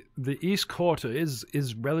see. The East Quarter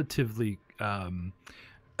is relatively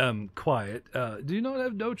quiet. Do you not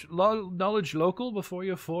have knowledge local before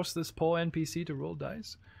you force this poor NPC to roll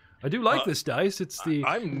dice? I do like this dice. It's the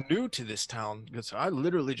I'm new to this town because I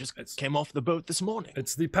literally just came off the boat this morning.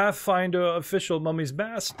 It's the Pathfinder official Mummy's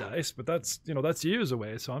Mass dice, but that's years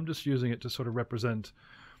away. So I'm just using it to sort of represent.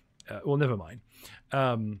 Well, never mind.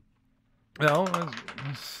 Well,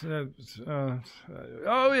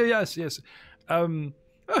 oh yeah, yes.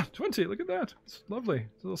 20. Look at that. It's lovely.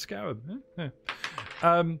 It's a little scarab. Yeah.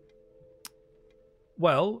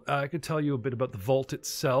 Well, I could tell you a bit about the vault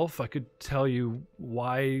itself. I could tell you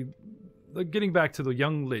why. Getting back to the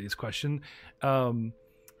young lady's question,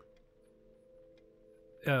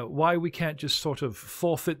 why we can't just sort of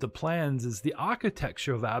forfeit the plans is the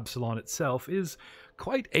architecture of Absolom itself is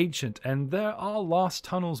quite ancient, and there are lost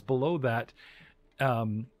tunnels below that.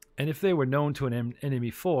 And if they were known to an enemy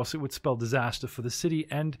force, it would spell disaster for the city.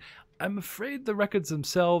 And I'm afraid the records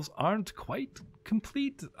themselves aren't quite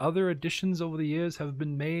complete. Other additions over the years have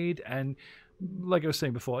been made, and like I was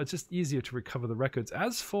saying before, it's just easier to recover the records.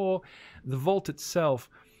 As for the vault itself,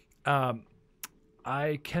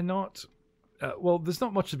 I cannot... well, there's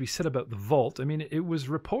not much to be said about the vault. I mean, it was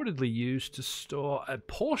reportedly used to store a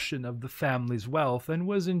portion of the family's wealth and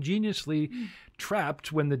was ingeniously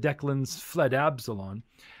trapped when the Declans fled Absolom.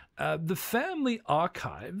 The family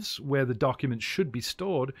archives, where the documents should be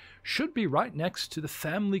stored, should be right next to the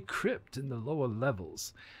family crypt in the lower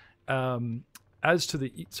levels. As to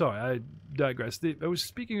the... Sorry, I digress. I was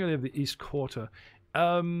speaking earlier of the East Quarter.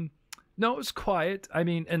 No, it's quiet. I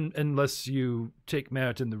mean, unless you take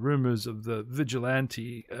merit in the rumors of the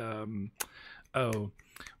vigilante...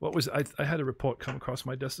 what was... I had a report come across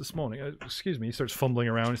my desk this morning. Excuse me, he starts fumbling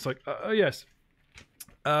around. It's like, yes.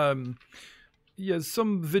 Yeah,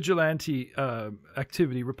 some vigilante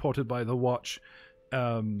activity reported by the Watch.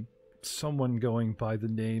 Someone going by the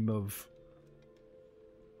name of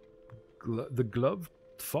the Glove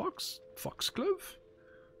Fox? Foxglove?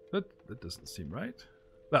 That doesn't seem right.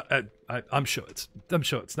 I'm sure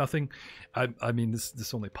it's nothing. I mean,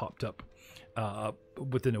 this only popped up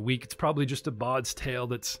within a week. It's probably just a bard's tale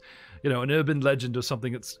that's, an urban legend or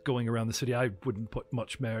something that's going around the city. I wouldn't put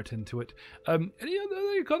much merit into it. Any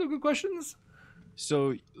other questions?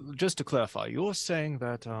 So, just to clarify, you're saying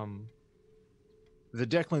that the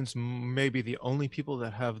Declans may be the only people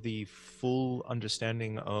that have the full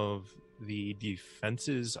understanding of the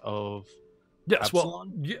defenses of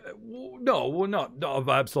Absolom? Not of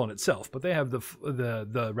Absolom itself, but they have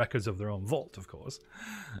the records of their own vault, of course.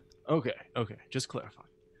 Okay, just clarify.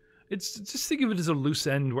 It's just think of it as a loose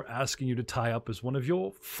end we're asking you to tie up as one of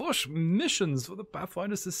your first missions for the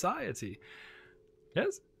Pathfinder Society.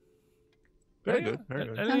 Yes? Very good.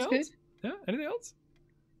 Anything Sounds else? good. Yeah, anything else?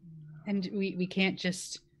 And we can't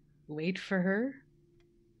just wait for her?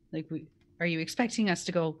 Are you expecting us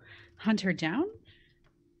to go hunt her down?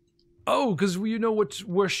 Oh, because you know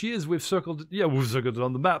where she is. We've circled it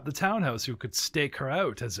on the map, the townhouse. You could stake her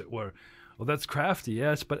out, as it were. Well, that's crafty,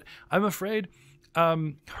 yes, but I'm afraid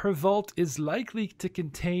her vault is likely to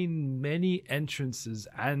contain many entrances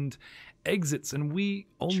and exits, and we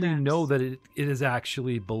only know that it is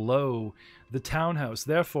actually below the townhouse.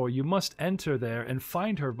 Therefore, you must enter there and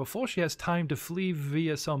find her before she has time to flee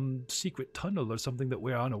via some secret tunnel or something that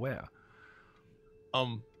we're unaware.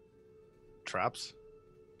 Traps?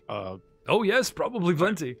 Oh yes, probably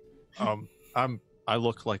plenty. I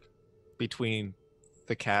look like between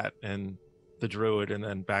the cat and the druid, and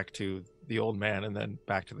then back to the old man, and then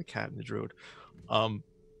back to the cat and the druid. Are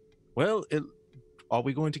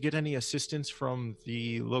we going to get any assistance from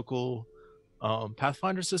the local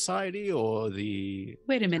Pathfinder Society or the...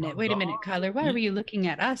 Wait a minute, Kyler. Why were you looking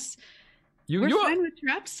at us? We're fine with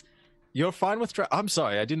traps. You're fine with traps? I'm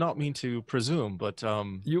sorry, I did not mean to presume, but...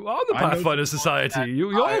 you are the Pathfinder Society.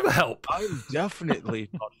 You're the help. I'm definitely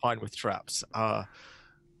not fine with traps.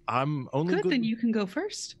 I'm only good. Then you can go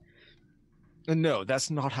first. No,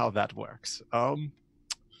 that's not how that works.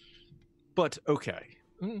 But okay.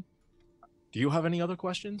 Do you have any other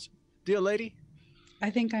questions, dear lady? I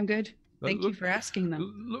think I'm good. Thank you for asking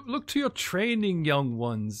them. Look to your training, young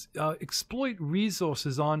ones. Exploit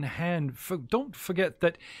resources on hand. Don't forget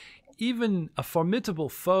that even a formidable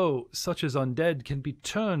foe such as undead can be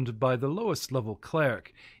turned by the lowest level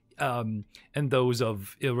cleric, and those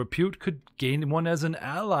of ill repute could gain one as an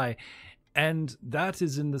ally. And that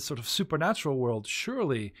is in the sort of supernatural world.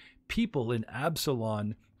 Surely people in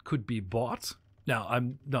Absolom could be bought Now,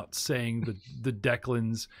 I'm not saying that the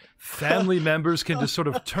Declan's family members can just sort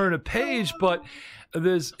of turn a page, but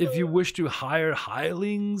there's, if you wish to hire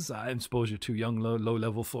hirelings, I suppose you're too young, low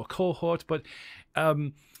level for a cohort, but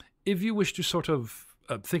if you wish to sort of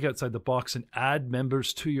think outside the box and add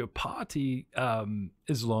members to your party,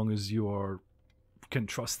 as long as you can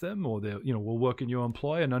trust them, or they will work in your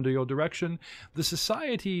employ and under your direction, the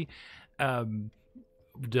society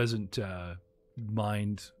doesn't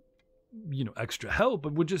mind extra help.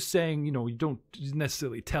 But we're just saying, you don't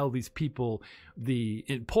necessarily tell these people the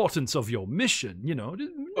importance of your mission.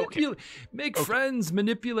 Make friends,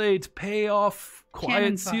 manipulate, pay off,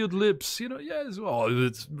 quiet, sealed lips. Yes. Oh,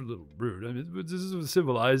 it's a little rude. I mean, this is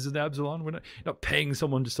civilized in Absolom. We're not paying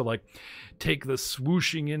someone just to take the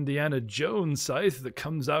swooshing Indiana Jones scythe that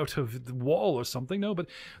comes out of the wall or something. No, but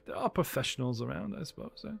there are professionals around, I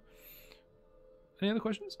suppose. Any other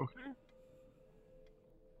questions? Okay.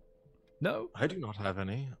 No, I do not have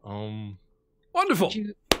any. Wonderful.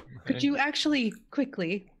 Could you actually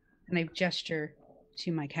quickly, and I gesture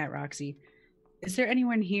to my cat Roxy, is there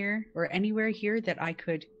anyone here or anywhere here that I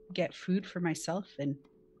could get food for myself and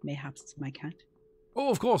mayhaps my cat? Oh,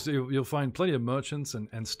 of course, you'll find plenty of merchants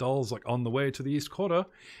and stalls on the way to the East Quarter.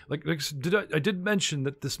 I did mention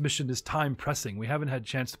that this mission is time pressing. We haven't had a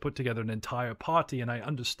chance to put together an entire party, and I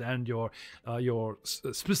understand your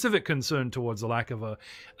specific concern towards the lack of a,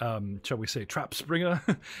 shall we say, trap springer,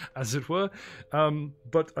 as it were.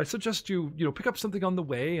 But I suggest you pick up something on the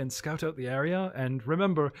way and scout out the area. And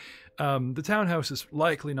remember, the townhouse is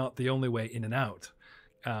likely not the only way in and out.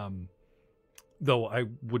 Though I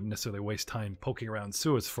wouldn't necessarily waste time poking around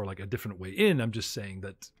sewers for a different way in. I'm just saying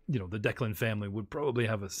that, the Declan family would probably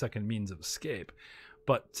have a second means of escape.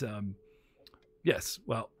 But, yes,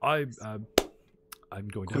 well, I'm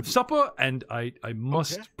going to have supper, and I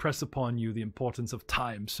must press upon you the importance of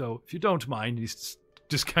time. So if you don't mind, he's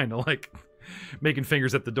just kind of making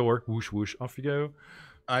fingers at the door. Whoosh, whoosh, off you go.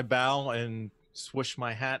 I bow and swish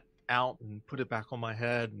my hat out and put it back on my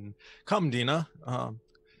head and come, Dina.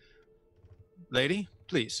 Lady,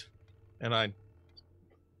 please. And I,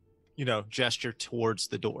 gesture towards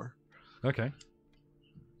the door. Okay.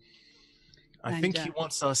 I think he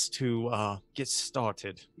wants us to get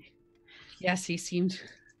started. Yes, he seemed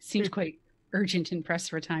quite urgent and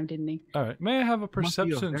pressed for time, didn't he? All right. May I have a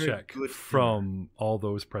perception check from all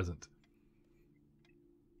those present?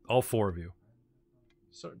 All four of you.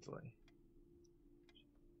 Certainly.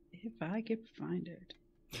 If I could find it.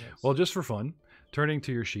 Yes. Well, just for fun, turning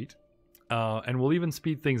to your sheet. And we'll even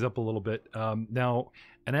speed things up a little bit. Now,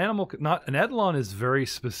 an Eidolon is very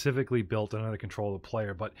specifically built under the control of the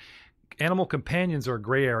player, but animal companions are a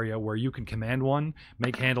gray area where you can command one,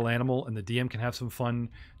 make handle animal, and the DM can have some fun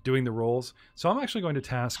doing the roles. So I'm actually going to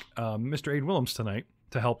task Mr. Aid Willems tonight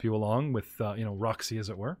to help you along with, Roxy, as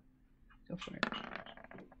it were. Go for it.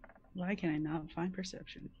 Why can I not find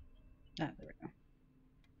perception? There we go.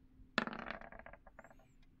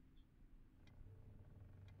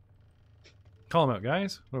 Call them out,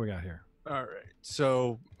 guys. What do we got here? All right.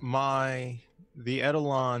 So the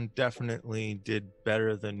Eidolon definitely did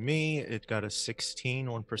better than me. It got a 16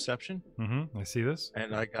 on perception. Mm-hmm. I see this.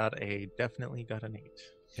 And I definitely got an 8.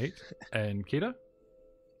 8. And Kita?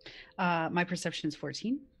 My perception is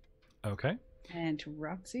 14. Okay. And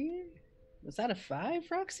Roxy? Was that a 5,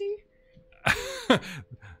 Roxy?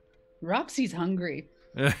 Roxy's hungry.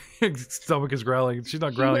 Stomach is growling. She's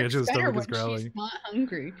not growling. It's just stomach is growling. She's not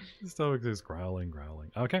hungry. Stomach is growling.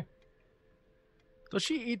 Okay. Does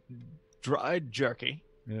she eat dried jerky?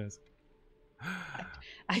 Yes.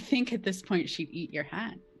 I think at this point she'd eat your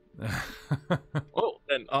hat. Oh,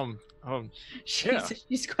 then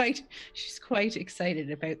she's quite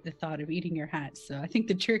excited about the thought of eating your hat. So I think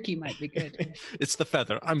the jerky might be good. It's the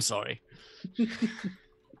feather. I'm sorry.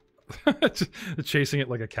 Chasing it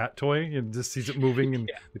like a cat toy and just sees it moving and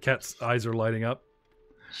the cat's eyes are lighting up.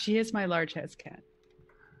 She is my large house cat.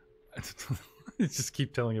 Just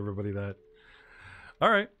keep telling everybody that. All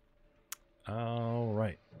right.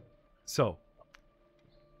 So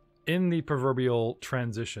in the proverbial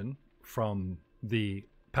transition from the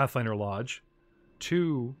Pathfinder Lodge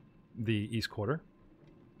to the East Quarter,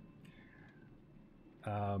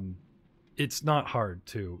 it's not hard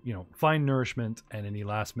to, find nourishment and any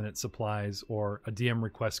last minute supplies or a DM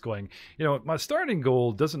request going, my starting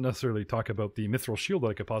goal doesn't necessarily talk about the mithril shield that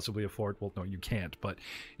I could possibly afford. Well, no, you can't. But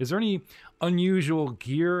is there any unusual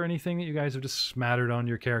gear or anything that you guys have just smattered on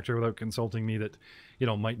your character without consulting me that,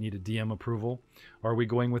 might need a DM approval? Or are we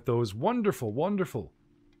going with those wonderful, wonderful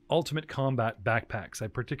ultimate combat backpacks? I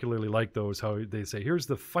particularly like those, how they say, here's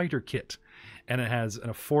the fighter kit. And it has an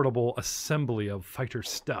affordable assembly of fighter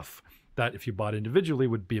stuff that if you bought individually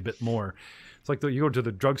would be a bit more. It's like you go to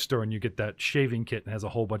the drugstore and you get that shaving kit and has a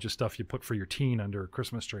whole bunch of stuff you put for your teen under a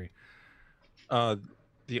Christmas tree.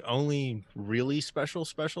 The only really special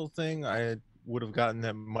thing I would have gotten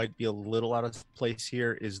that might be a little out of place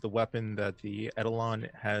here is the weapon that the Eidolon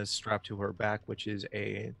has strapped to her back, which is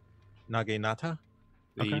a naginata,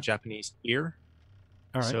 the Japanese spear.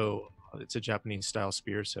 All right. So it's a Japanese style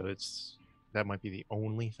spear, so that might be the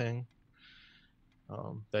only thing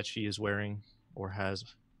that she is wearing or has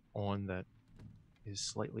on that is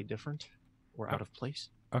slightly different or out of place.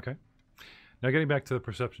 Okay. Now getting back to the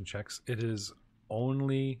perception checks, it is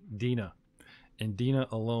only Dina and Dina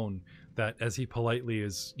alone that, as he politely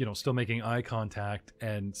is, still making eye contact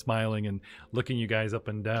and smiling and looking you guys up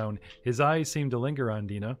and down, his eyes seem to linger on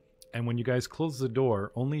Dina. And when you guys close the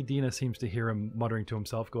door, only Dina seems to hear him muttering to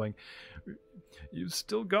himself, going, "You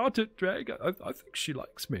still got it, Drag. I think she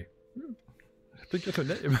likes me. I think that's her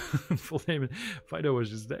name." Full name. Fido was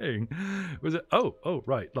just saying. Was it? Oh,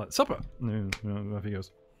 right. Supper. No, off he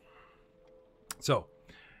goes. So,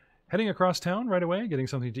 heading across town right away, getting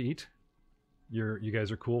something to eat. You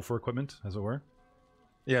guys are cool for equipment, as it were.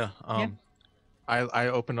 Yeah. I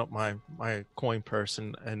open up my coin purse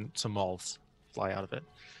and some moths fly out of it.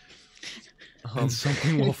 And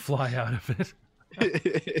something will fly out of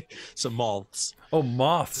it. Some moths. Oh,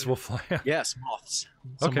 moths will fly out. Yes, moths.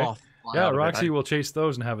 Okay. Moth Yeah, Roxy will chase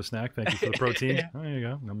those and have a snack. Thank you for the protein. Yeah. There you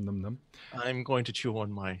go. Num, num, num. I'm going to chew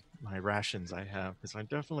on my rations I have because I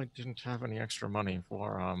definitely didn't have any extra money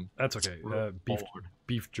for That's okay.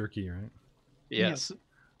 Beef jerky, right? Yes.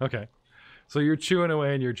 Okay. So you're chewing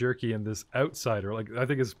away on your jerky, and this outsider, I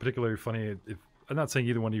think it's particularly funny. If I'm not saying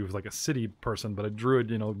either one of you was like a city person, but a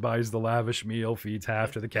druid, buys the lavish meal, feeds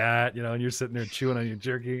half to the cat, and you're sitting there chewing on your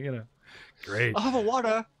jerky, Great. I'll have a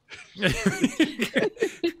water.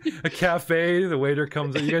 A cafe, the waiter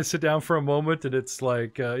comes in, you guys sit down for a moment, and it's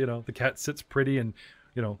like, the cat sits pretty and,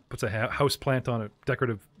 puts a house plant on it,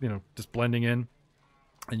 decorative, just blending in.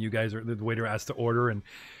 And you guys the waiter asks to order, and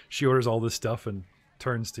she orders all this stuff and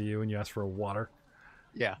turns to you and you ask for a water.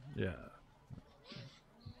 Yeah. Yeah.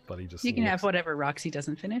 But he just You can have whatever Roxy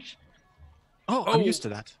doesn't finish. Oh, I'm used to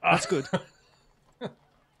that. That's good.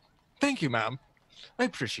 Thank you, ma'am. I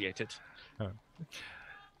appreciate it.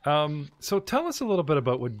 So tell us a little bit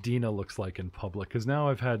about what Dina looks like in public, because now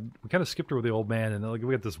we kind of skipped her with the old man, and we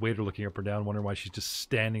got this waiter looking up or down, wondering why she's just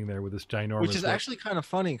standing there with this ginormous. Which is actually kind of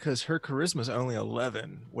funny because her charisma is only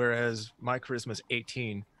 11, whereas my charisma is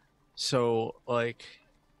 18. So, I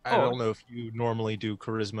don't know if you normally do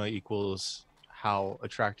charisma equals how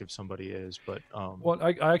attractive somebody is, but well,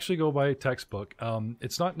 I actually go by textbook.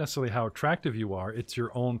 It's not necessarily how attractive you are, it's your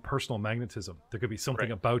own personal magnetism. There could be something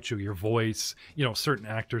about you, your voice, certain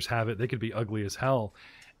actors have it. They could be ugly as hell,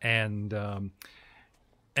 and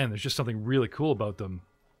there's just something really cool about them,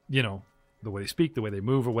 the way they speak, the way they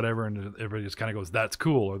move or whatever, and everybody just kind of goes, that's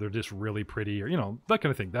cool, or they're just really pretty, or that kind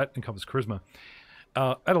of thing. That encompasses charisma.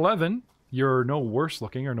 At 11, you're no worse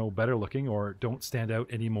looking or no better looking, or don't stand out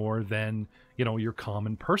any more than, your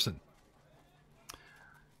common person.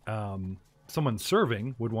 Someone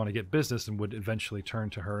serving would want to get business and would eventually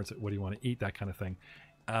turn to her and say, what do you want to eat? That kind of thing.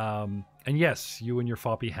 And yes, you and your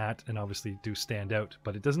floppy hat and obviously do stand out,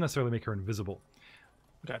 but it doesn't necessarily make her invisible.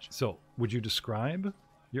 Gotcha. So would you describe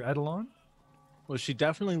your Eidolon? Well, she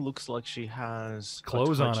definitely looks like she has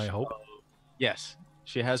clothes on, I hope. Yes,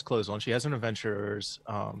 she has clothes on. She has an adventurer's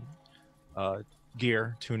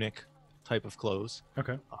gear, tunic type of clothes.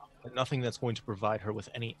 Okay. But nothing that's going to provide her with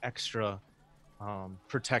any extra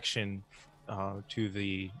protection to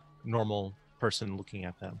the normal person looking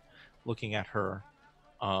at her.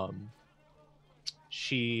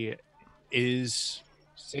 She is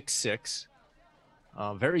 6'6",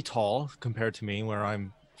 very tall compared to me, where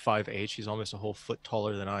I'm 5'8". She's almost a whole foot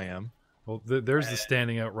taller than I am. Well, there's the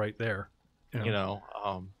standing out right there.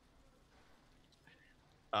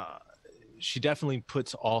 She definitely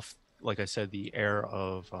puts off, like I said, the air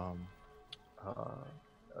of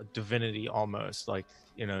divinity almost.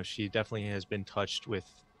 She definitely has been touched with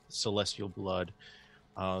celestial blood.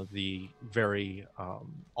 The very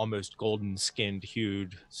almost golden skinned,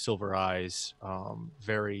 hued, silver eyes,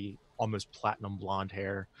 very almost platinum blonde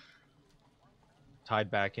hair, tied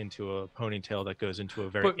back into a ponytail that goes into a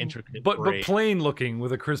very intricate but braid. Plain looking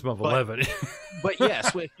with a charisma of 11. But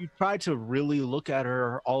yes, if you try to really look at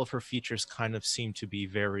her, all of her features kind of seem to be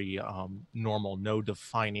very normal, no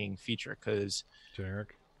defining feature, because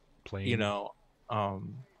generic, plain.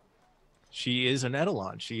 She is an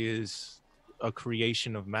Eidolon. She is a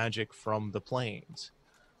creation of magic from the planes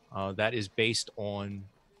that is based on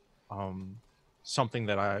something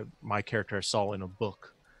that my character saw in a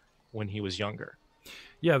book when he was younger.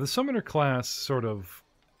 Yeah, the summoner class sort of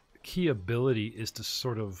key ability is to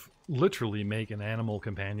sort of literally make an animal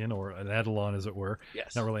companion, or an eidolon as it were.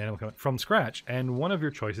 Yes. Not really animal companion, from scratch. And one of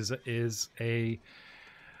your choices is a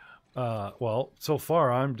well, so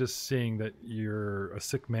far I'm just seeing that you're a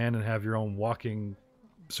sick man and have your own walking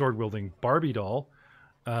sword wielding Barbie doll.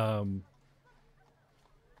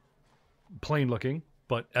 Plain looking,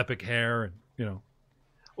 but epic hair, and you know.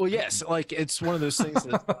 Well, yes, like it's one of those things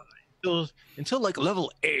that until like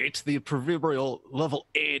level 8, the proverbial level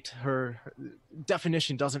 8, her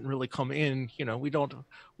definition doesn't really come in. You know,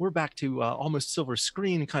 we're back to almost silver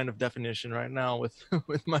screen kind of definition right now with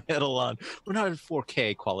with my eidolon. We're not at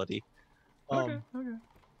 4K quality. Okay.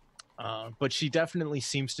 But she definitely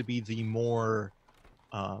seems to be the more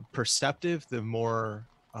perceptive, the more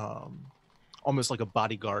almost like a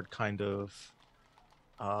bodyguard kind of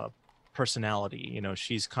personality. You know,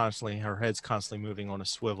 she's constantly, her head's constantly moving on a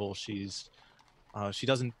swivel. She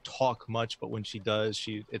doesn't talk much, but when she does,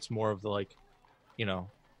 it's more of the, like, you know,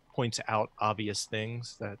 points out obvious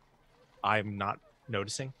things that I'm not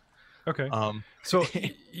noticing. Okay. So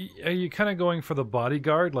are you kind of going for the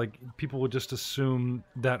bodyguard? Like, people would just assume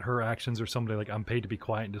that her actions are somebody like, I'm paid to be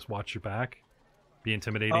quiet and just watch your back, be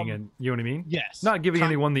intimidating, and you know what I mean? Yes. Not giving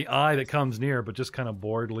anyone the eye that comes near, but just kind of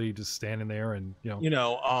boredly just standing there and, you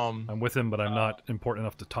know, I'm with him, but I'm not important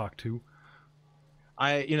enough to talk to.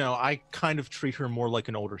 I kind of treat her more like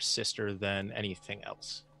an older sister than anything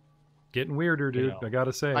else. Getting weirder, dude. You know, I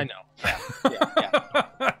gotta say. I know.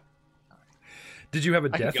 Yeah. Did you have a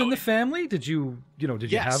death in the family? Did you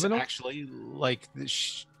Yes, have an? Actually, like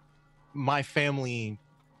my family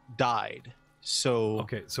died. So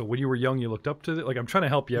okay, so when you were young, you looked up to like, I'm trying to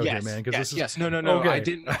help you out here, man. Because no. Okay. I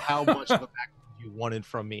didn't know how much of a background you wanted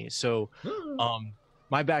from me. So,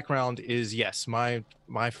 my background is, yes, my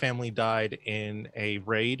family died in a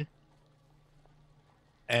raid,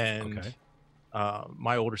 and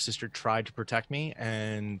my older sister tried to protect me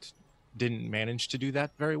and didn't manage to do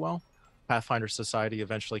that very well. Pathfinder Society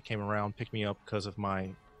eventually came around, picked me up because of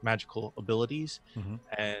my magical abilities,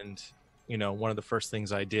 and you know, one of the first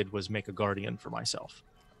things I did was make a guardian for myself,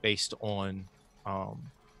 based on her.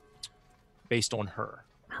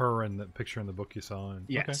 Her and the picture in the book you saw. And,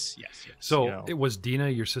 yes. So it was Dina,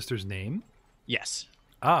 your sister's name? Yes.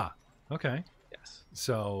 Ah, okay. Yes.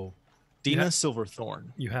 So Dina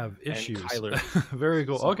Silverthorn. You have issues. And Kyler. Very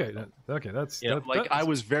cool. So, okay. That's I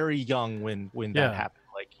was very young when that happened.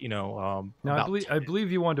 Like, you know, now I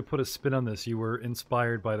believe you wanted to put a spin on this. You were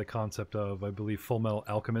inspired by the concept of, I believe, Full Metal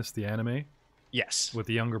Alchemist, the anime. Yes. With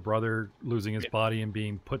the younger brother losing his body and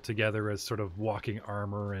being put together as sort of walking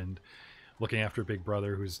armor and looking after a big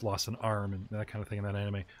brother who's lost an arm and that kind of thing in that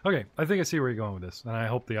anime. Okay, I think I see where you're going with this, and I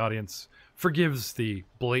hope the audience forgives the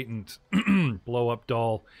blatant blow-up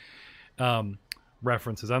doll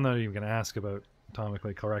references. I'm not even going to ask about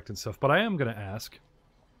atomically correct and stuff, but I am going to ask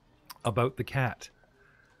about the cat.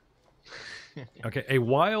 Okay, a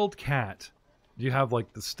wild cat. Do you have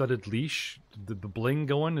like the studded leash, the bling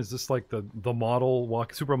going? Is this like the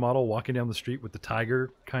supermodel walking down the street with the tiger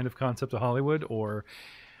kind of concept of Hollywood? Or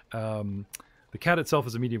the cat itself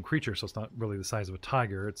is a medium creature, so it's not really the size of a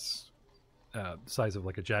tiger. It's the size of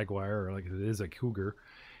like a jaguar, or like it is a cougar,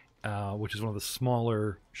 which is one of the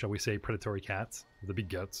smaller, shall we say, predatory cats with the big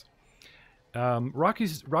guts.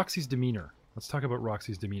 Roxy's demeanor. Let's talk about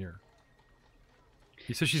Roxy's demeanor.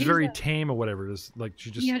 You said she's very tame or whatever. Is like she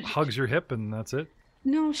just hugs your hip and that's it?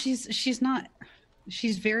 No, she's not.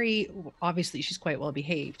 She's very, obviously she's quite well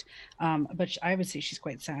behaved, but I would say she's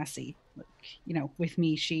quite sassy. Like, you know, with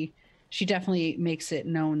me, she definitely makes it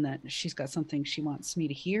known that she's got something she wants me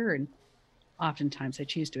to hear, and oftentimes I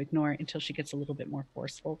choose to ignore it until she gets a little bit more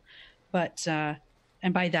forceful. But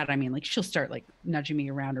and by that I mean, like, she'll start like nudging me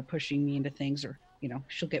around or pushing me into things, or you know,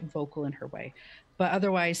 she'll get vocal in her way. But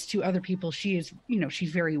otherwise, to other people, she is, you know,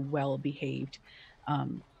 she's very well behaved,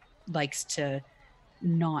 likes to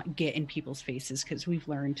not get in people's faces, because we've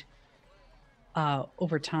learned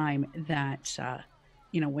over time that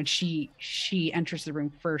you know, when she enters the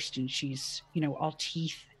room first and she's, you know, all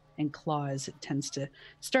teeth and claws, it tends to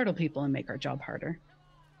startle people and make our job harder.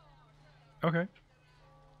 Okay.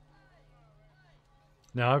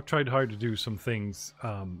 Now, I've tried hard to do some things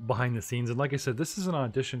behind the scenes, and like I said, this is an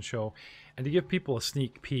audition show, and to give people a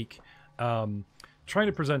sneak peek, trying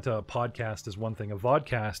to present a podcast is one thing. A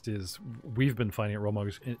vodcast is, we've been finding at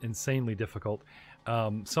Mongers insanely difficult.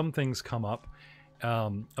 Some things come up.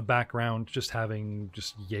 A background, just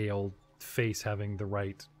Yale face, having the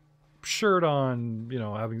right shirt on, you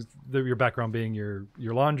know, having your background being your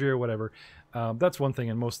laundry or whatever. That's one thing,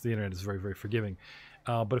 and most of the internet is very, very forgiving.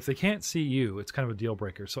 But if they can't see you, it's kind of a deal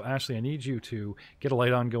breaker. So Ashley, I need you to get a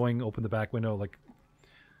light on going, open the back window. Like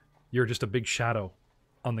you're just a big shadow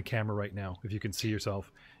on the camera right now. If you can see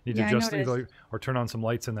yourself, you need to adjust things or turn on some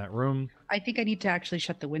lights in that room. I think I need to actually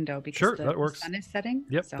shut the window because Sure, the that works. sun is setting.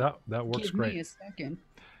 Yep, so that works give great. me a second.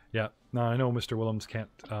 Yeah, no, I know Mr. Willems can't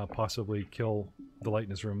possibly kill the light in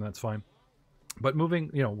his room. That's fine. But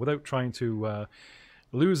moving, without trying to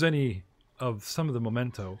lose any of some of the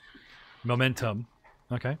momentum.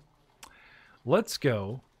 Okay, let's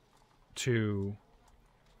go to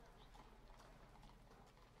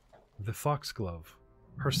the Foxglove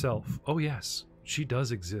herself. Oh yes, she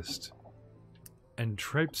does exist. And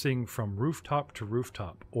traipsing from rooftop to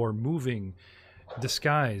rooftop, or moving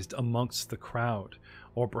disguised amongst the crowd,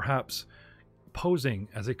 or perhaps posing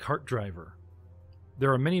as a cart driver.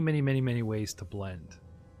 There are many, many, many, many ways to blend.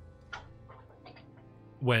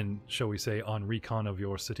 When, shall we say, on recon of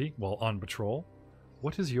your city, while on patrol,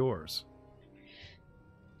 what is yours?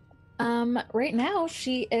 Right now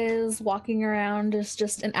she is walking around as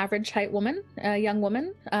just an average height woman, a young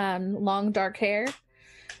woman, long dark hair,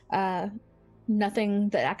 nothing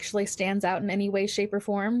that actually stands out in any way, shape, or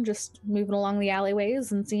form, just moving along the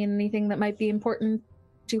alleyways and seeing anything that might be important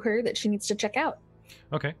to her that she needs to check out.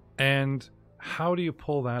 Okay, and how do you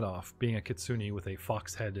pull that off, being a kitsune with a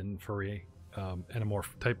fox head and furry endomorph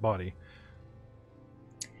type body?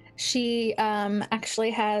 She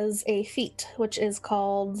actually has a feat, which is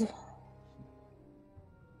called...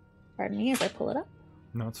 Pardon me as I pull it up.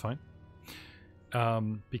 No, it's fine.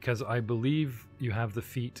 Because I believe you have the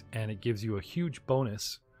feat, and it gives you a huge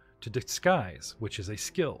bonus to disguise, which is a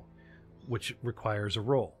skill, which requires a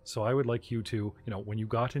roll. So I would like you to, when you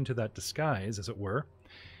got into that disguise, as it were,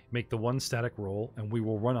 make the one static roll, and we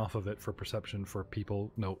will run off of it for perception for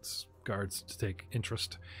people, notes, guards to take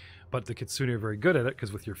interest. But the kitsune are very good at it,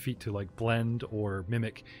 because with your feat to like blend or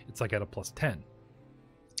mimic, it's like at a +10.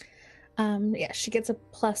 Yeah, she gets a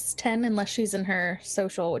 +10 unless she's in her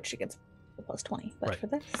social, which she gets a +20. But right. For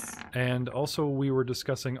this, and also we were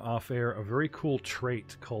discussing off air a very cool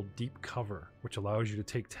trait called Deep Cover, which allows you to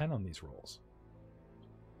take 10 on these rolls.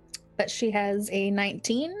 but she has a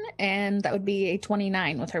 19, and that would be a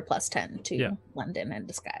 29 with her +10 to blend in and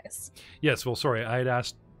disguise. Yes, well, sorry, I had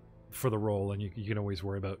asked for the roll, and you can always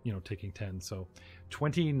worry about taking 10. So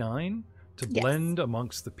 29 to blend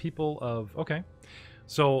amongst the people of... Okay.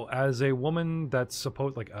 So as a woman that's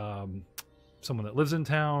supposed, like someone that lives in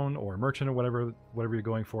town or a merchant or whatever you're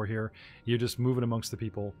going for here, you're just moving amongst the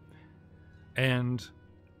people. And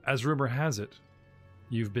as rumor has it,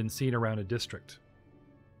 you've been seen around a district,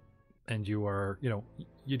 and you are,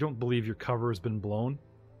 you don't believe your cover has been blown.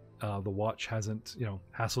 The watch hasn't,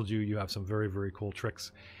 hassled you. You have some very, very cool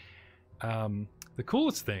tricks. The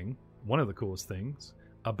coolest thing, one of the coolest things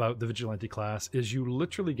about the vigilante class is you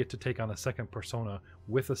literally get to take on a second persona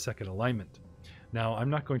with a second alignment. Now, I'm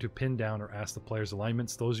not going to pin down or ask the players'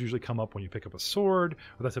 alignments. Those usually come up when you pick up a sword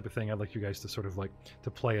or that type of thing. I'd like you guys to sort of like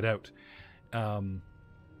to play it out.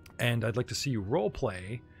 And I'd like to see you role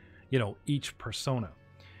play, each persona.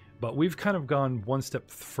 But we've kind of gone one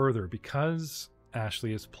step further because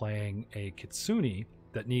Ashley is playing a kitsune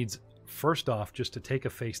that needs, first off, just to take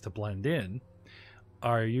a face to blend in.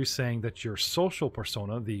 Are you saying that your social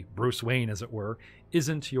persona, the Bruce Wayne as it were,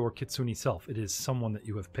 isn't your kitsune self? It is someone that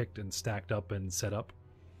you have picked and stacked up and set up?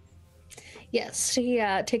 Yes, she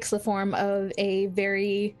takes the form of a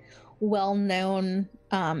very well-known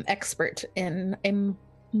expert in a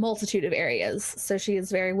multitude of areas. So she is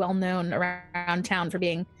very well-known around town for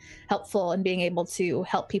being helpful and being able to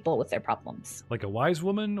help people with their problems. Like a wise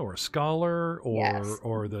woman or a scholar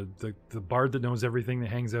or the bard that knows everything, that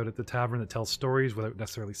hangs out at the tavern, that tells stories without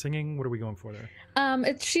necessarily singing? What are we going for there?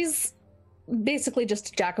 She's basically just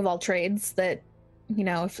a jack of all trades that,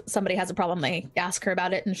 if somebody has a problem, they ask her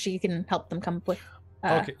about it and she can help them come up with...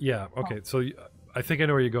 Okay. So I think I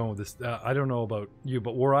know where you're going with this. I don't know about you,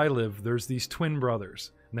 but where I live, there's these twin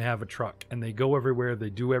brothers, and they have a truck, and they go everywhere, they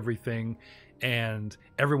do everything, and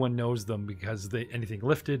everyone knows them because anything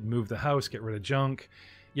lifted, move the house, get rid of junk,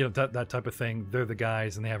 that type of thing. They're the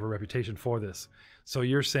guys, and they have a reputation for this. So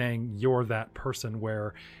you're saying you're that person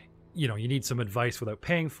where, you need some advice without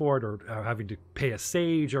paying for it or having to pay a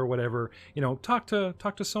sage or whatever. Talk to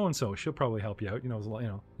so-and-so. She'll probably help you out.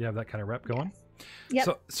 You have that kind of rep going.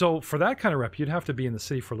 Yep. So for that kind of rep, you'd have to be in the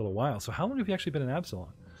city for a little while. So how long have you actually been in Absolom?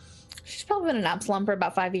 She's probably been in Absolom for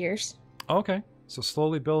about 5 years. Okay. So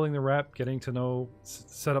slowly building the rep, getting to know,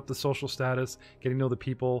 set up the social status, getting to know the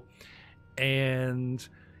people, and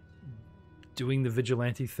doing the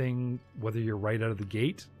vigilante thing, whether you're right out of the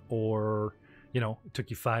gate or, it took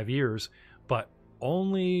you 5 years, but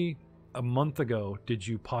only a month ago did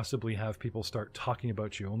you possibly have people start talking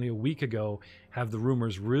about you? Only a week ago have the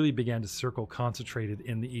rumors really began to circle, concentrated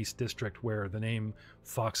in the East District, where the name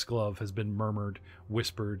Foxglove has been murmured,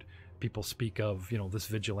 whispered. People speak of, this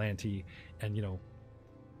vigilante, and,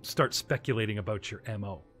 start speculating about your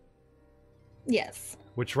MO. Yes.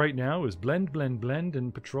 Which right now is blend,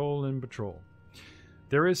 and patrol.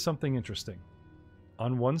 There is something interesting.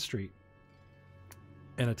 On one street,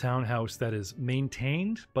 in a townhouse that is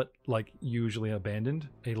maintained, but like usually abandoned,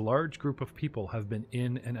 a large group of people have been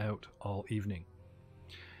in and out all evening.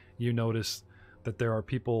 You notice that there are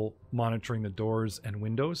people monitoring the doors and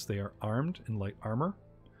windows. They are armed in light armor,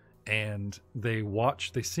 and they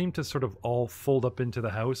watch. They seem to sort of all fold up into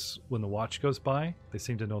the house when the watch goes by. They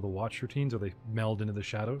seem to know the watch routines, or they meld into the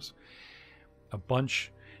shadows. A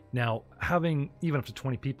bunch. Now, having even up to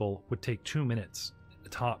 20 people would take 2 minutes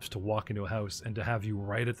tops to walk into a house, and to have you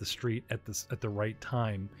right at the street at the right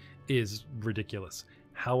time is ridiculous.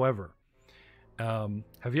 However,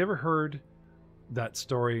 have you ever heard that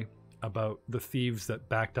story about the thieves that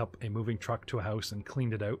backed up a moving truck to a house and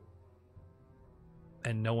cleaned it out,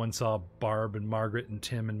 and no one saw Barb and Margaret and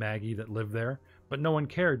Tim and Maggie that lived there? But no one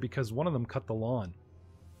cared, because one of them cut the lawn.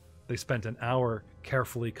 They spent an hour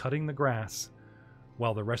carefully cutting the grass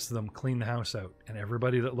while the rest of them cleaned the house out, and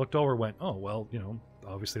everybody that looked over went, oh, well,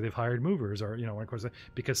 obviously they've hired movers, or, of course,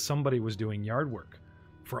 because somebody was doing yard work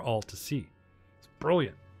for all to see. It's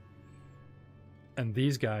brilliant. And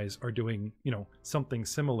these guys are doing, something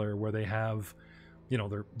similar, where they have,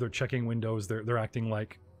 they're checking windows, they're acting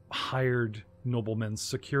like hired noblemen's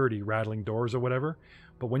security, rattling doors or whatever.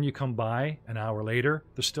 But when you come by an hour later,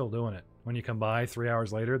 they're still doing it. When you come by 3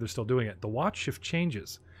 hours later, they're still doing it. The watch shift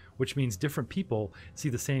changes, which means different people see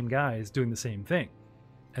the same guys doing the same thing.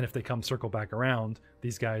 And if they come circle back around,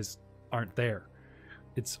 these guys aren't there.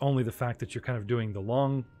 It's only the fact that you're kind of doing the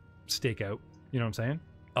long stakeout, you know what I'm saying,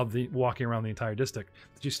 of the walking around the entire district,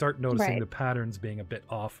 that you start noticing the patterns being a bit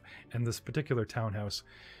off, and this particular townhouse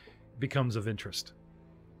becomes of interest.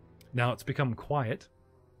 Now it's become quiet,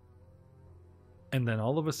 and then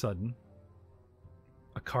all of a sudden,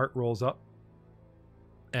 a cart rolls up,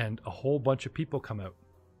 and a whole bunch of people come out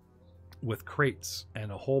with crates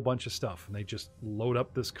and a whole bunch of stuff, and they just load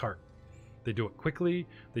up this cart. They do it quickly,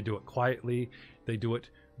 they do it quietly, they do it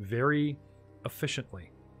very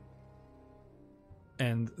efficiently.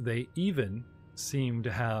 And they even seem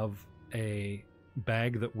to have a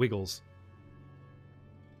bag that wiggles.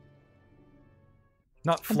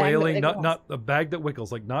 Not flailing, not a bag that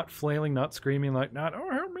wiggles, like not flailing, not screaming, like not, oh,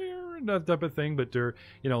 help me, that type of thing. But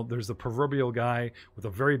there's the proverbial guy with a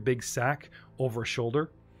very big sack over a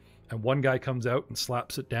shoulder. And one guy comes out and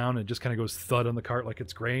slaps it down, and it just kind of goes thud on the cart like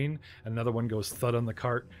it's grain. And another one goes thud on the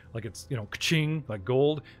cart like it's, ka-ching, like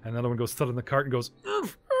gold. And another one goes thud on the cart and goes,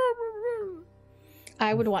 Urf.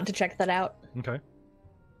 I would want to check that out. Okay.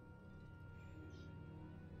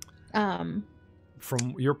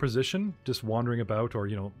 From your position, just wandering about, or,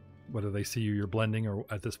 whether they see you're blending, or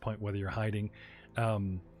at this point, whether you're hiding,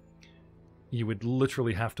 you would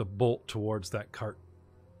literally have to bolt towards that cart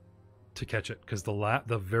to catch it, because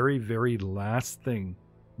the very, very last thing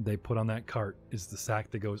they put on that cart is the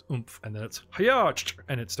sack that goes oomph, and then it's hiya,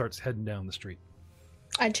 and it starts heading down the street.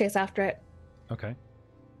 I'd chase after it. Okay.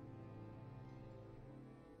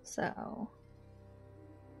 So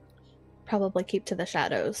probably keep to the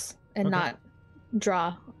shadows and not draw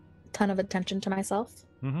a ton of attention to myself.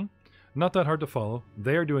 Mm-hmm. Not that hard to follow.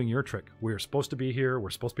 They are doing your trick. We're supposed to be here. We're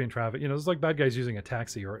supposed to be in traffic. It's like bad guys using a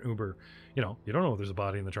taxi or an Uber. You don't know if there's a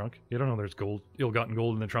body in the trunk. You don't know there's ill-gotten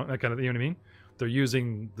gold in the trunk, that kind of thing. You know what I mean? They're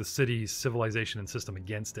using the city's civilization and system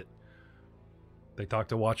against it. They talk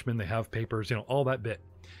to watchmen. They have papers, all that bit.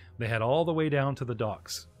 They head all the way down to the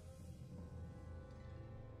docks.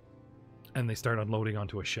 And they start unloading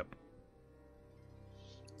onto a ship.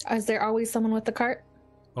 Is there always someone with the cart?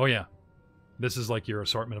 Oh, yeah. This is like your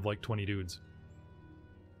assortment of like 20 dudes.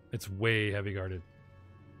 It's way heavy guarded.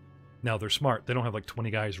 Now, they're smart. They don't have like 20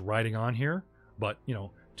 guys riding on here, but,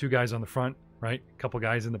 2 guys on the front, right? A couple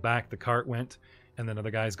guys in the back. The cart went, and then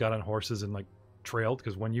other guys got on horses and like trailed,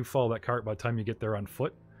 because when you follow that cart, by the time you get there on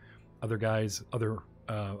foot, other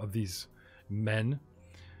of these men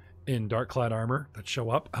in dark-clad armor that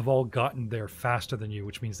show up have all gotten there faster than you,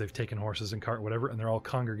 which means they've taken horses and cart, whatever, and they're all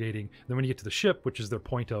congregating. And then when you get to the ship, which is their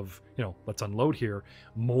point of, let's unload here,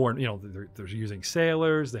 more, they're using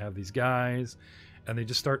sailors, they have these guys, and they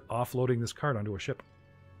just start offloading this cart onto a ship.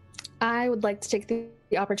 I would like to take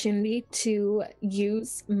the opportunity to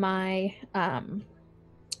use my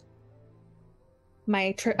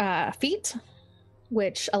feat,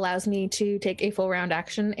 which allows me to take a full round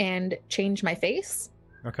action and change my face.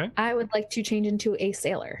 Okay. I would like to change into a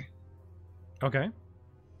sailor. Okay.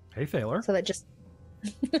 Hey, sailor. So that just...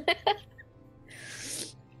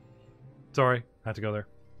 Sorry, had to go there.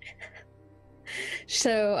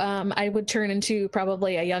 So I would turn into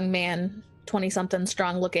probably a young man, 20-something,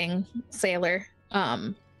 strong-looking sailor,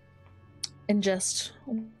 and just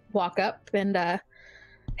walk up and,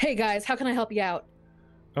 hey guys, how can I help you out?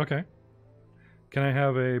 Okay. Can I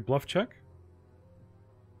have a bluff check?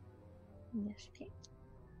 Yes, you can.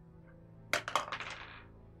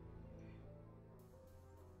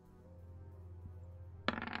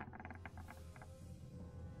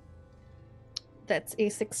 That's a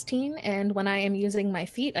 16, and when I am using my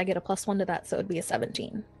feet, I get a +1 to that, so it would be a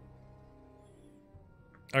 17.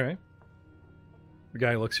 All right. The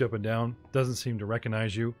guy looks you up and down, doesn't seem to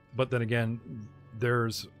recognize you, but then again,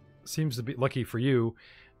 seems to be, lucky for you,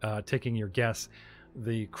 taking your guess,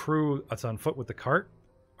 the crew that's on foot with the cart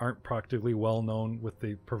aren't practically well known with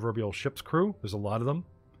the proverbial ship's crew. There's a lot of them,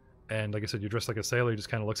 and like I said, you're dressed like a sailor. He just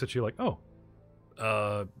kind of looks at you like, oh,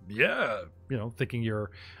 yeah, you know, thinking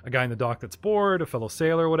you're a guy in the dock that's bored, a fellow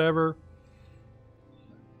sailor, whatever.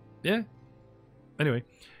 Yeah. Anyway,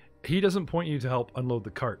 he doesn't point you to help unload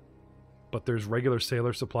the cart, but there's regular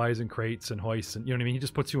sailor supplies and crates and hoists, and you know what I mean? He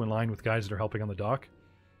just puts you in line with guys that are helping on the dock.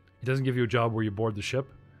 He doesn't give you a job where you board the ship,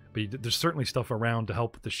 but there's certainly stuff around to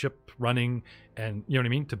help the ship running, and you know what I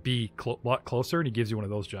mean, to be a lot closer, and he gives you one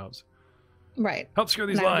of those jobs. Right. Help secure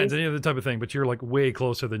these lines, any other type of thing, but you're like way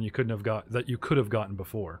closer than you could have gotten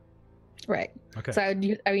before. Right. Okay. So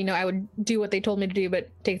I would do what they told me to do, but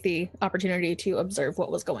take the opportunity to observe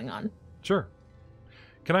what was going on. Sure.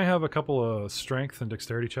 Can I have a couple of strength and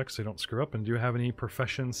dexterity checks so you don't screw up? And do you have any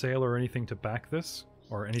profession, sailor, or anything to back this?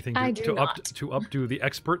 Or anything to updo the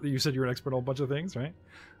expert that you said you're an expert on a bunch of things, right?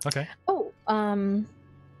 Okay. Oh,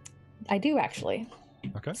 I do actually.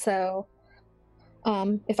 Okay. So,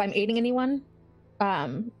 if I'm aiding anyone,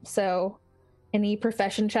 so any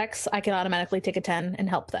profession checks, I can automatically take a 10 and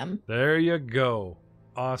help them. There you go.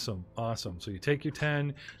 Awesome. So you take your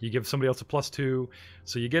 10, you give somebody else a +2,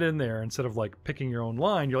 so you get in there, instead of like picking your own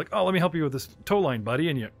line, you're like, oh, let me help you with this tow line, buddy,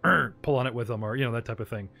 and you pull on it with them, or you know, that type of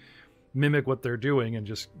thing. Mimic what they're doing and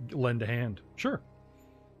just lend a hand. Sure.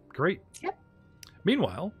 Great. Yep.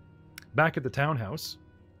 Meanwhile, back at the townhouse,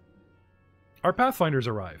 our Pathfinders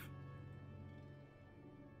arrive.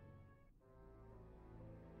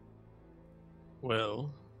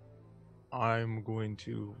 Well, I'm going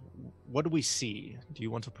to... What do we see? Do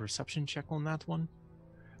you want a perception check on that one?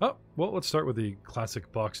 Oh, well, let's start with the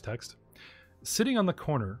classic box text. Sitting on the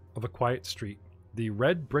corner of a quiet street, the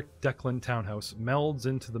red brick Declan townhouse melds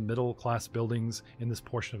into the middle-class buildings in this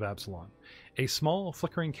portion of Absolom. A small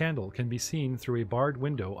flickering candle can be seen through a barred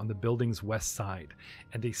window on the building's west side,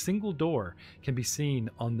 and a single door can be seen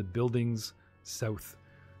on the building's south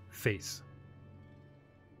face.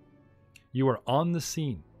 You are on the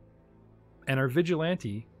scene, and our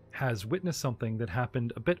vigilante has witnessed something that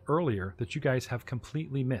happened a bit earlier that you guys have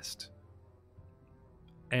completely missed.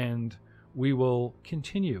 And we will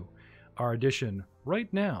continue our edition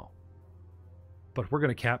right now, but we're going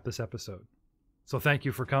to cap this episode. So thank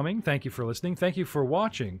you for coming, thank you for listening, thank you for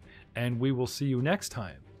watching, and we will see you next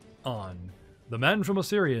time on The Man from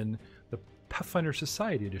Osirion, the Pathfinder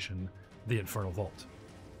Society edition, The Infernal Vault.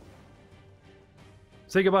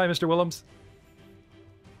 Say goodbye, Mr. Willems.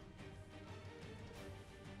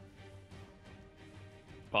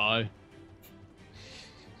 Bye.